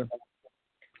 Pastor.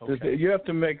 Okay. You have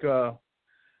to make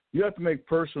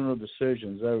personal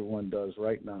decisions. Everyone does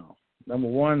right now. Number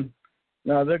one,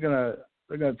 now they're gonna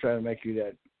try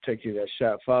to take you that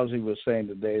shot. Fauci was saying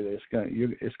today that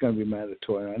it's gonna be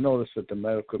mandatory. And I noticed that the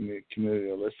medical community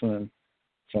are listening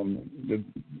from the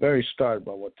very start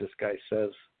about what this guy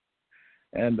says,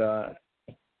 and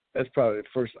that's probably the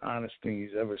first honest thing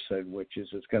he's ever said, which is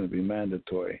it's going to be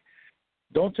mandatory.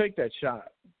 Don't take that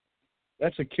shot.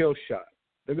 That's a kill shot.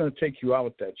 They're going to take you out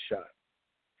with that shot.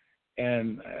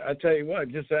 And I tell you what,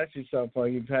 just ask yourself,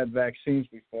 you've had vaccines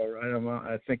before, right?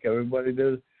 I think everybody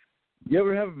does. You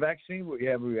ever have a vaccine where you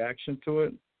have a reaction to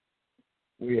it?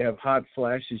 Where you have hot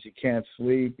flashes, you can't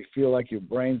sleep, you feel like your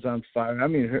brain's on fire. I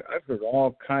mean, I've heard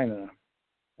all kind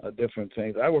of different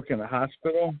things. I work in a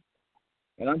hospital,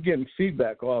 and I'm getting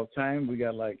feedback all the time. We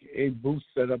got like 8 booths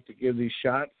set up to give these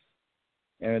shots,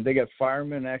 and they got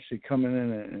firemen actually coming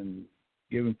in and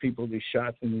giving people these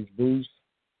shots in these booths.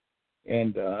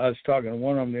 And I was talking to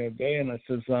one of them the other day, and I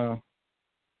says, I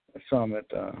saw him at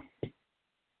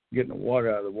getting the water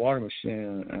out of the water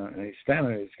machine, and he's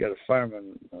standing there. He's got a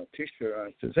fireman T-shirt on.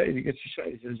 I says, "Hey, did you get your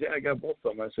shot?" He says, "Yeah, I got both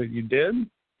of them." I said, "You did?"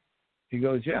 He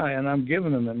goes, "Yeah, and I'm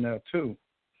giving them in there too."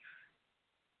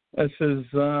 I says,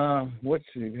 "What's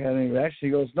he had any reaction?" He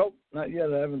goes, "Nope, not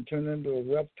yet. I haven't turned into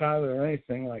a reptile or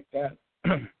anything like that."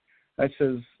 I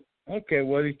says, "Okay,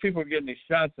 well, these people are getting these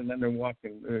shots and then they're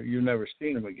walking. You've never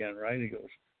seen them again, right?" He goes,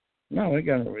 "No, we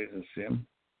got no reason to see them."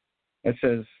 I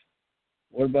says,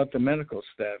 "What about the medical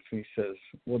staff?" He says,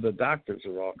 "Well, the doctors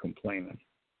are all complaining."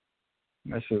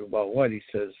 I said, "About what?" He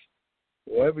says,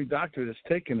 "Well, every doctor that's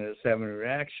taking it is having a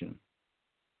reaction.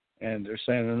 And they're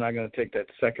saying they're not going to take that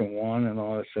second one and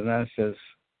all this and that." Says,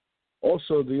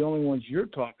 "Also, the only ones you're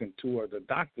talking to are the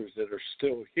doctors that are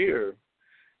still here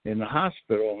in the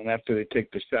hospital, and after they take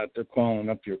the shot, they're calling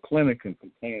up your clinic and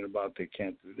complaining about they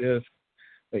can't do this,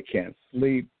 they can't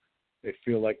sleep, they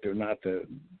feel like they're not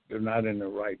in the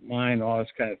right mind, all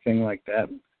this kind of thing like that,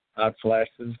 hot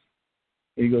flashes."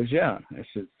 He goes, "Yeah." I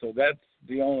said, "So that's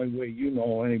the only way you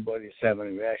know anybody's having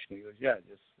a reaction?" He goes, "Yeah,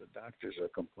 just the doctors are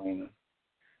complaining."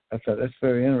 I thought, that's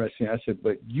very interesting. I said,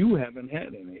 "But you haven't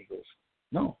had any?" He goes,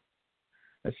 "No."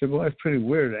 I said, "Well, that's pretty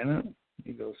weird, ain't it?"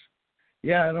 He goes,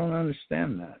 "Yeah, I don't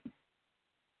understand that."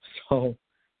 So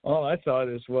all I thought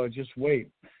is, well, just wait.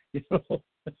 You know,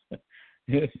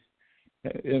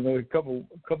 in a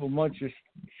couple months, your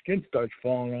skin starts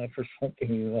falling off or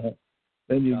something. You know,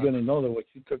 then you're going to know that what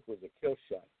you took was a kill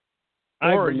shot.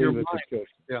 Or your it's a kill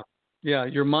shot. Yeah,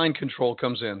 your mind control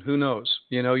comes in. Who knows?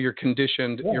 You know, you're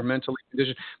conditioned, you're mentally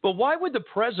conditioned. But why would the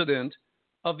president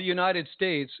of the United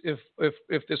States, if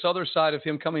this other side of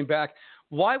him coming back,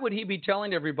 why would he be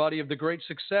telling everybody of the great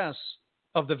success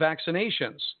of the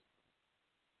vaccinations?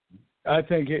 I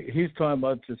think he's talking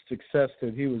about the success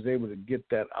that he was able to get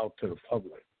that out to the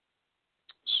public.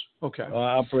 Okay.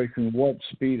 Operation Warp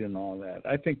Speed and all that.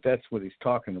 I think that's what he's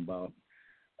talking about.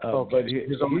 Okay. But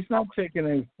he's not taking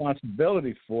any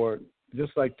responsibility for it,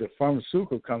 just like the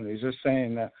pharmaceutical companies. They're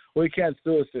saying that, well, you can't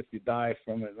sue us if you die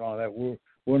from it and all that.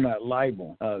 We're not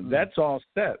liable. That's all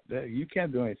set. You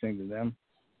can't do anything to them.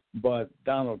 But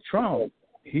Donald Trump,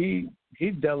 he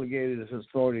delegated his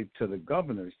authority to the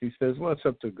governors. He says, well, it's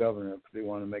up to the governor if they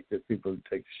want to make their people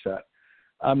take the shot.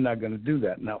 I'm not going to do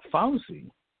that. Now, Fauci,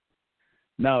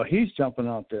 he's jumping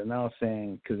out there now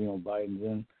saying, because, Biden's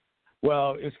in,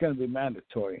 well, it's going to be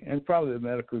mandatory. And probably the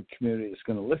medical community is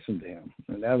going to listen to him.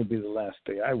 And that'll be the last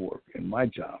day I work in my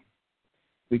job.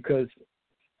 Because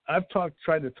I've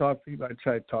tried to talk to people. I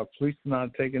tried to talk police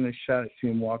not taking this shot. I see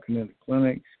them walking in the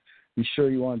clinic. You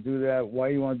sure you want to do that? Why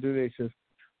you want to do that? He says,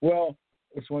 well,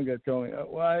 this one guy told me,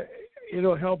 well,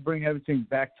 it'll help bring everything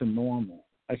back to normal.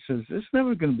 I says, it's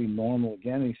never going to be normal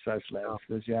again. He starts laughing.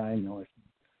 He says, yeah, I know.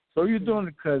 So you're doing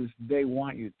it because they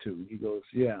want you to. He goes,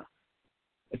 yeah.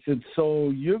 I said, so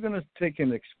you're going to take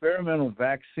an experimental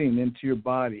vaccine into your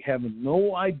body, having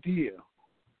no idea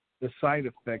the side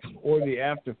effects or the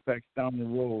after effects down the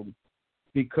road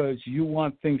because you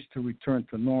want things to return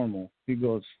to normal. He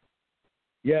goes,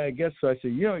 yeah, I guess so. I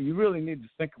said, you really need to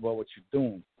think about what you're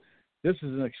doing. This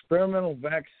is an experimental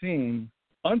vaccine,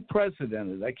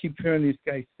 unprecedented. I keep hearing these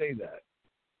guys say that.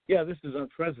 Yeah, this is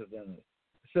unprecedented.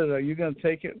 I said, are you going to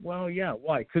take it? Well, yeah.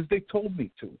 Why? Because they told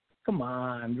me to. Come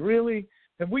on, really?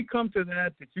 Have we come to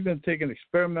that you're going to take an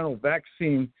experimental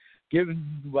vaccine given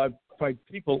by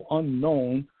people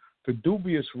unknown for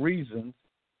dubious reasons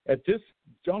at this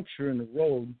juncture in the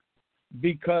road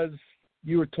because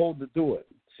you were told to do it?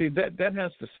 See, that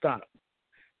has to stop.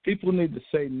 People need to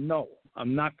say, no,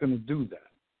 I'm not going to do that.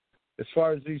 As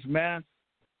far as these masks,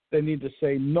 they need to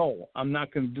say, no, I'm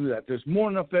not going to do that. There's more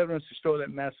enough evidence to show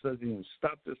that masks doesn't even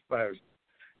stop this virus.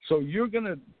 So you're going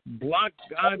to block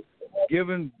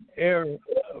God-given air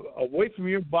away from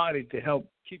your body to help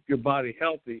keep your body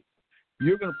healthy.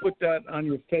 You're going to put that on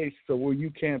your face so where you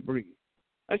can't breathe.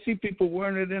 I see people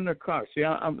wearing it in their cars. See,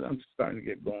 I'm starting to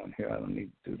get going here. I don't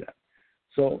need to do that.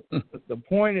 So the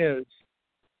point is,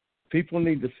 people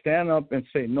need to stand up and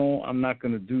say, no, I'm not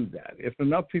going to do that. If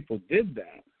enough people did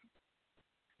that,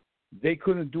 they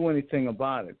couldn't do anything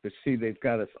about it. But see, they've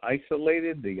got us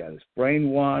isolated. They got us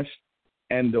brainwashed.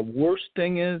 And the worst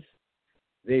thing is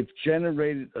they've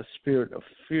generated a spirit of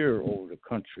fear over the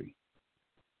country.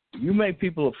 You make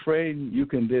people afraid, you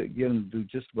can get them to do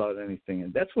just about anything.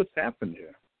 And that's what's happened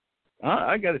here.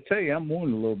 I got to tell you, I'm more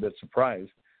than a little bit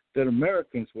surprised that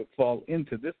Americans would fall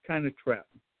into this kind of trap.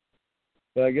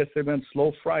 But I guess they've been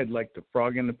slow fried like the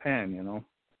frog in the pan, you know.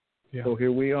 Yeah. So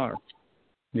here we are.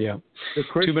 Yeah.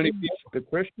 Too many people.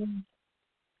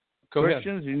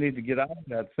 Christians, you need to get out of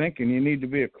that thinking. You need to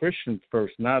be a Christian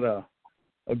first, not a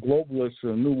globalist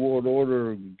or a New World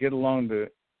Order, or get along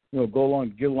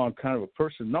kind of a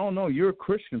person. No, you're a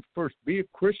Christian first. Be a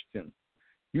Christian.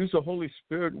 Use the Holy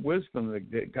Spirit wisdom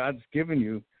that God's given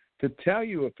you to tell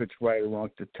you if it's right or wrong,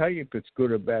 to tell you if it's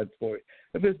good or bad for you.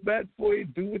 If it's bad for you,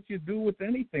 do what you do with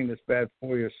anything that's bad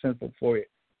for you or sinful for you.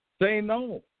 Say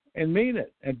no and mean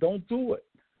it and don't do it.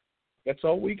 That's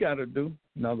all we got to do.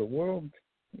 Now the world,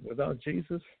 without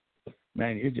Jesus,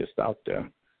 man, you're just out there.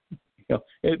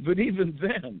 But even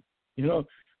then,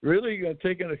 really you're going to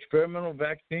take an experimental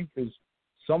vaccine because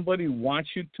somebody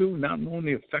wants you to, not knowing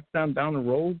the effect down the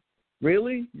road?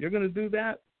 Really? You're going to do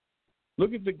that?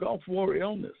 Look at the Gulf War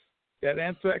illness. That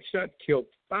anthrax shot killed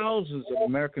thousands of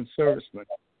American servicemen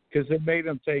because they made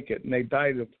them take it, and they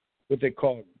died of what they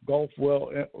call Gulf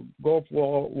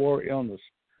War illness.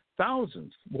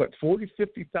 Thousands, 40,000,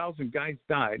 50,000 guys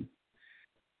died,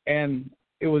 and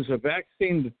it was a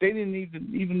vaccine that they didn't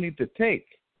even need to take.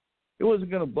 It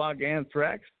wasn't going to block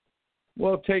anthrax.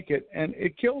 Well, take it, and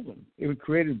it killed them. It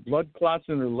created blood clots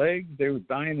in their legs. They were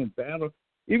dying in battle.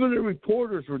 Even the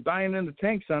reporters were dying in the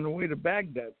tanks on their way to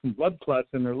Baghdad from blood clots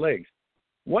in their legs.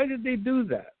 Why did they do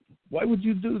that? Why would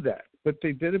you do that? But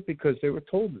they did it because they were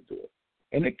told to do it,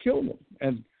 and it killed them.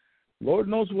 And Lord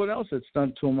knows what else it's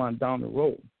done to them on down the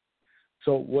road.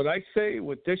 So what I say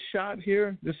with this shot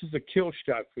here, this is a kill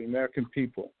shot for the American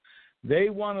people. They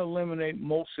want to eliminate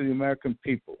most of the American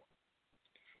people.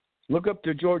 Look up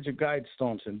the Georgia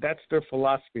Guidestones, and that's their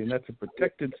philosophy, and that's a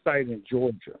protected site in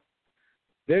Georgia.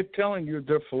 They're telling you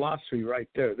their philosophy right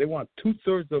there. They want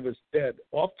 2/3 of us dead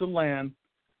off the land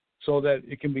so that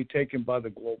it can be taken by the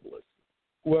globalists,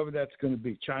 whoever that's going to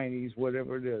be, Chinese,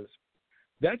 whatever it is.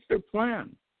 That's their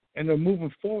plan, and they're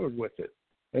moving forward with it.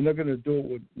 And they're going to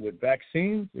do it with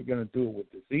vaccines, they're going to do it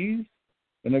with disease,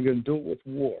 and they're going to do it with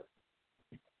war.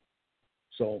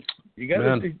 So you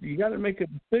got to make a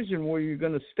decision where you're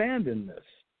going to stand in this,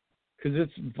 because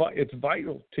it's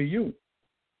vital to you.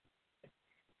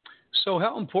 So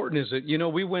how important is it?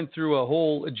 We went through a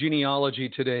whole genealogy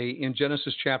today in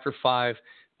Genesis chapter 5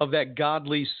 of that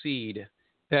godly seed,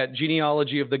 that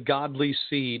genealogy of the godly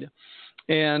seed.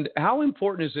 And how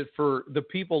important is it for the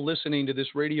people listening to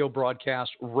this radio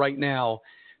broadcast right now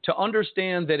to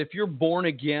understand that if you're born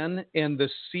again and the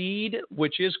seed,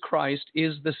 which is Christ,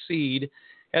 is the seed,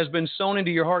 has been sown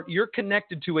into your heart, you're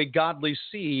connected to a godly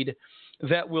seed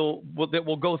that will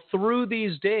go through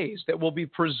these days, that will be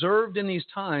preserved in these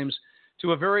times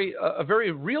to a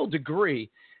very real degree.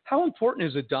 How important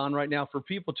is it, Don, right now for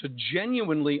people to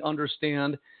genuinely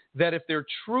understand that if they're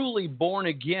truly born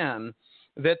again,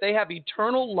 that they have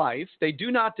eternal life, they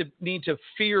do not need to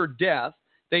fear death,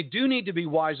 they do need to be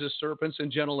wise as serpents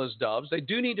and gentle as doves, they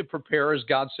do need to prepare as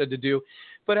God said to do.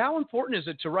 But how important is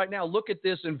it to right now look at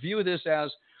this and view this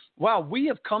as, wow, we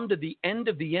have come to the end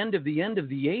of the end of the end of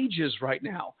the ages right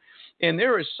now. And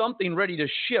there is something ready to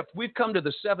shift. We've come to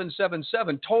the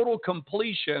 777, total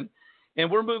completion, and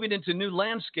we're moving into new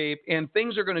landscape, and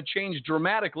things are going to change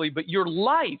dramatically. But your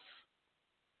life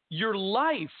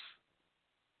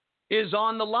is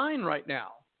on the line right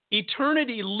now.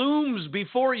 Eternity looms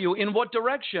before you. In what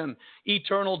direction?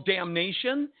 Eternal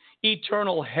damnation,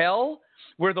 eternal hell,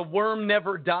 where the worm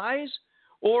never dies,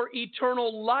 or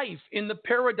eternal life in the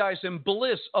paradise and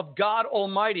bliss of God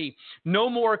Almighty. No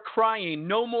more crying,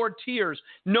 no more tears,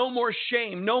 no more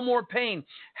shame, no more pain.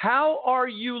 How are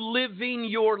you living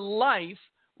your life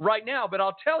right now? But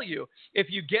I'll tell you, if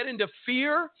you get into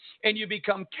fear and you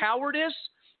become cowardice,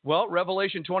 well,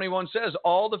 Revelation 21 says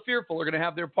all the fearful are going to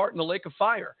have their part in the lake of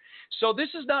fire. So this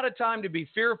is not a time to be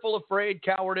fearful, afraid,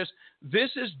 cowardice. This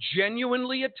is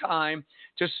genuinely a time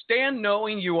to stand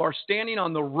knowing you are standing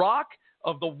on the rock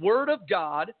of the Word of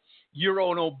God. You're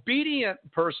an obedient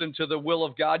person to the will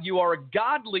of God. You are a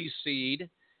godly seed,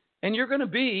 and you're going to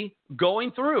be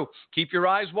going through. Keep your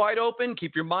eyes wide open.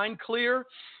 Keep your mind clear.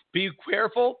 Be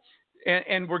careful.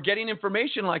 And we're getting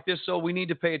information like this, so we need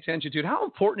to pay attention to it. How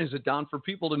important is it, Don, for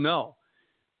people to know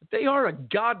that they are a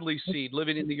godly seed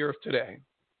living in the earth today?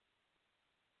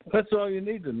 That's all you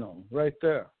need to know right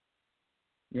there.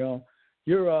 You know,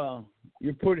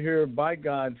 you're put here by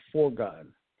God for God.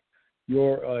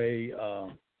 You're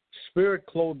a spirit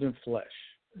clothed in flesh.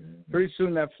 Pretty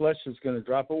soon that flesh is going to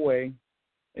drop away,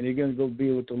 and you're going to go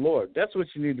be with the Lord. That's what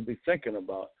you need to be thinking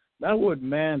about. Not what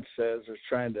man says or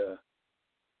trying to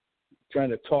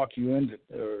talk you into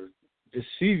or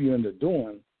deceive you into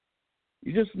doing.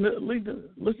 You just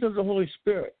listen to the Holy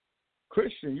Spirit.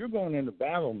 Christian, you're going into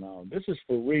battle now. This is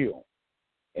for real.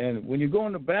 And when you go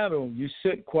into battle, you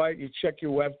sit quiet, you check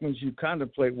your weapons, you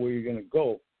contemplate where you're going to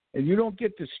go. And you don't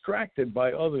get distracted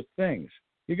by other things.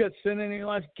 You got sin in your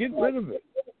life, get rid of it.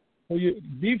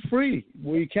 Be free,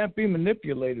 where you can't be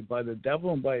manipulated by the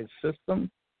devil and by his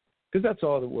system. Because that's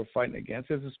all that we're fighting against.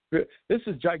 This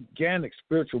is gigantic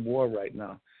spiritual war right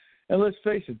now. And let's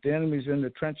face it, the enemy's in the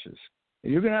trenches.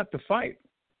 And you're going to have to fight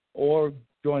or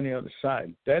join the other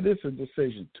side. That is a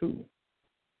decision, too.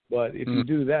 But if you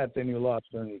do that, then you're lost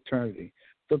in eternity.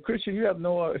 So, Christian, you have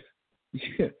no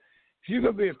if you're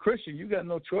going to be a Christian, you got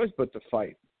no choice but to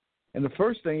fight. And the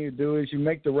first thing you do is you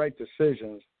make the right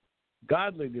decisions,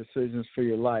 godly decisions for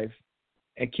your life,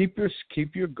 and keep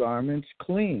your garments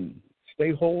clean.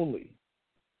 Stay holy.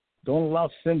 Don't allow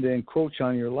sin to encroach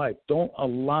on your life. Don't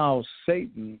allow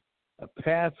Satan a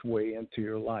pathway into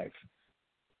your life.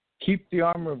 Keep the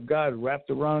armor of God wrapped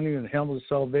around you and the helmet of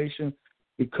salvation,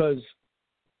 because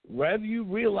whether you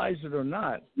realize it or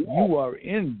not, you are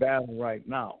in battle right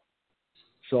now.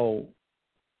 So,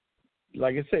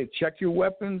 like I say, check your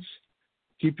weapons,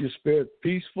 keep your spirit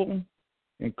peaceful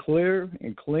and clear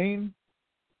and clean,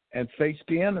 and face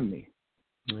the enemy.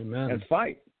 Amen. And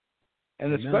fight.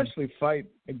 And especially fight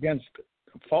against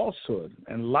falsehood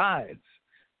and lies.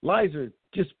 Lies are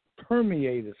just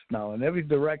permeate us now in every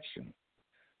direction.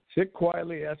 Sit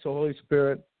quietly, ask the Holy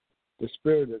Spirit, the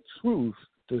Spirit of truth,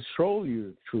 to show you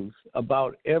the truth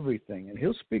about everything. And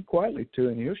he'll speak quietly to you,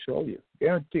 and he'll show you.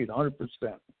 Guaranteed, 100%.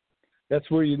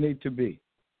 That's where you need to be.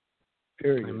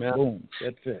 Period. Amen. Boom.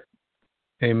 That's it.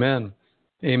 Amen.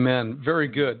 Amen. Very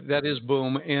good. That is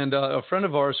boom. And a friend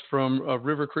of ours from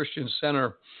River Christian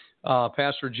Center,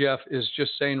 Pastor Jeff, is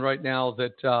just saying right now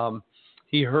that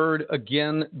he heard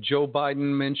again Joe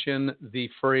Biden mention the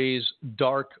phrase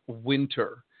dark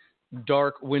winter.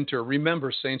 Dark winter.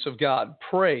 Remember, saints of God,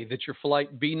 pray that your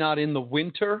flight be not in the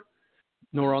winter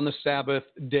nor on the Sabbath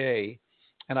day.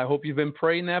 And I hope you've been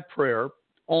praying that prayer.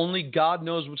 Only God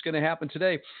knows what's going to happen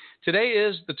today. Today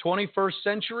is the 21st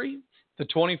century, the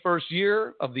 21st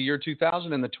year of the year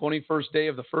 2000, and the 21st day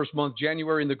of the first month,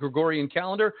 January, in the Gregorian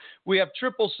calendar. We have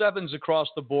 777s across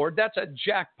the board. That's a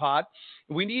jackpot.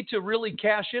 We need to really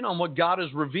cash in on what God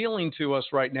is revealing to us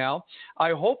right now.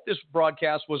 I hope this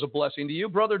broadcast was a blessing to you.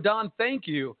 Brother Don, thank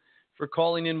you for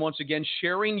calling in once again,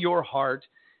 sharing your heart,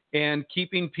 and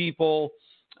keeping people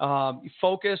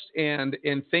focused and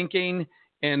thinking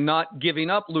and not giving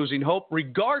up, losing hope,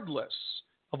 regardless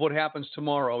of what happens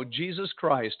tomorrow. Jesus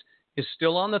Christ is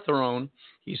still on the throne.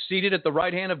 He's seated at the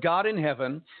right hand of God in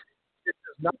heaven. It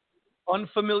is not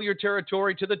unfamiliar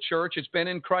territory to the church. It's been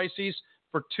in crises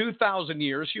for 2,000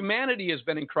 years. Humanity has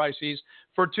been in crises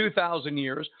for 2,000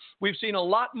 years. We've seen a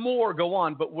lot more go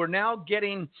on, but we're now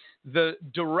getting the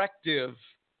directive,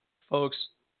 folks.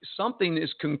 Something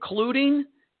is concluding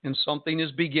and something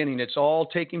is beginning. It's all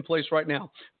taking place right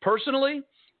now. Personally,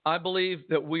 I believe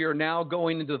that we are now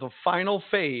going into the final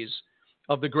phase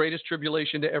of the greatest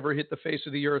tribulation to ever hit the face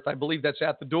of the earth. I believe that's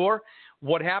at the door.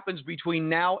 What happens between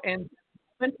now and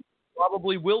then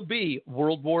probably will be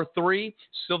World War III,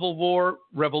 Civil War,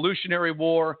 Revolutionary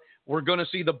War. We're going to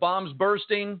see the bombs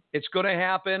bursting. It's going to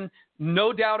happen,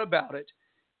 no doubt about it.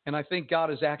 And I think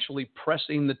God is actually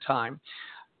pressing the time.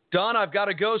 Don, I've got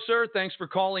to go, sir. Thanks for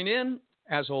calling in,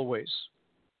 as always.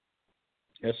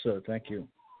 Yes, sir. Thank you.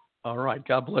 All right.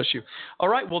 God bless you. All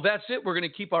right. Well, that's it. We're going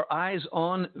to keep our eyes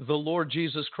on the Lord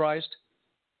Jesus Christ.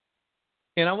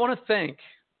 And I want to thank,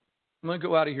 I'm going to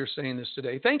go out of here saying this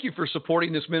today. Thank you for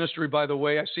supporting this ministry, by the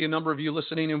way. I see a number of you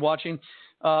listening and watching.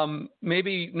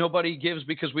 Maybe nobody gives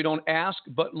because we don't ask,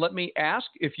 but let me ask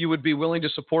if you would be willing to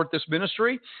support this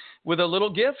ministry with a little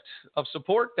gift of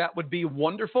support. That would be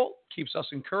wonderful. Keeps us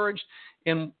encouraged,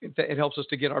 and it helps us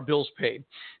to get our bills paid.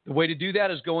 The way to do that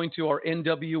is going to our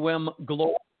NWM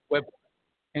Global website,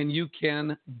 and you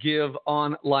can give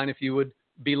online if you would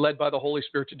be led by the Holy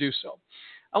Spirit to do so.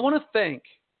 I want to thank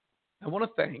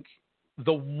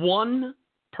the one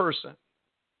person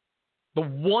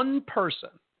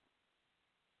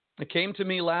that came to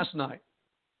me last night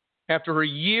after a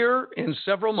year and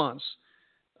several months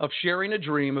of sharing a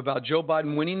dream about Joe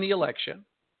Biden winning the election.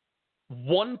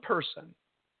 One person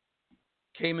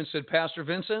came and said, Pastor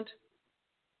Vincent,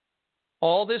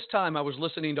 all this time I was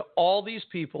listening to all these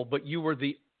people, but you were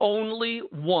the only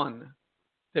one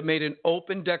that made an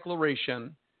open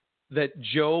declaration that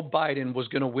Joe Biden was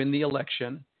going to win the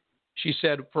election. She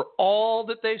said, for all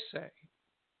that they say,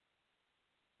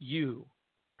 you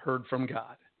heard from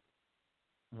God.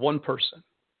 One person.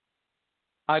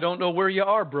 I don't know where you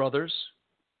are, brothers.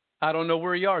 I don't know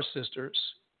where you are, sisters.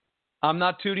 I'm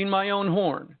not tooting my own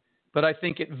horn, but I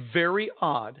think it very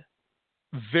odd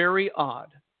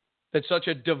that such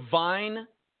a divine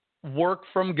work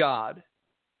from God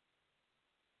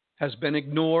has been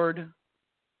ignored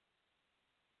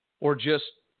or just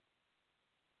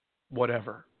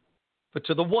whatever. But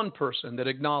to the one person that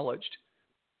acknowledged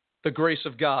the grace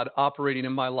of God operating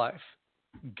in my life,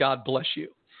 God bless you.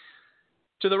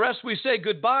 To the rest, we say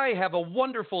goodbye. Have a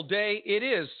wonderful day. It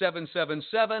is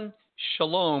 777.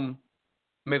 Shalom.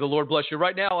 May the Lord bless you.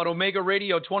 Right now on Omega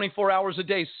Radio, 24 hours a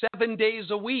day, 7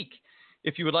 days a week.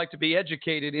 If you would like to be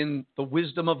educated in the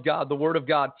wisdom of God, the Word of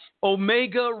God,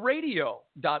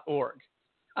 omegaradio.org.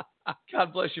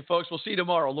 God bless you, folks. We'll see you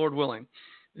tomorrow, Lord willing.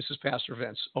 This is Pastor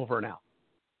Vince, over and out.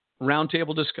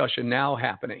 Roundtable discussion now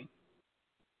happening.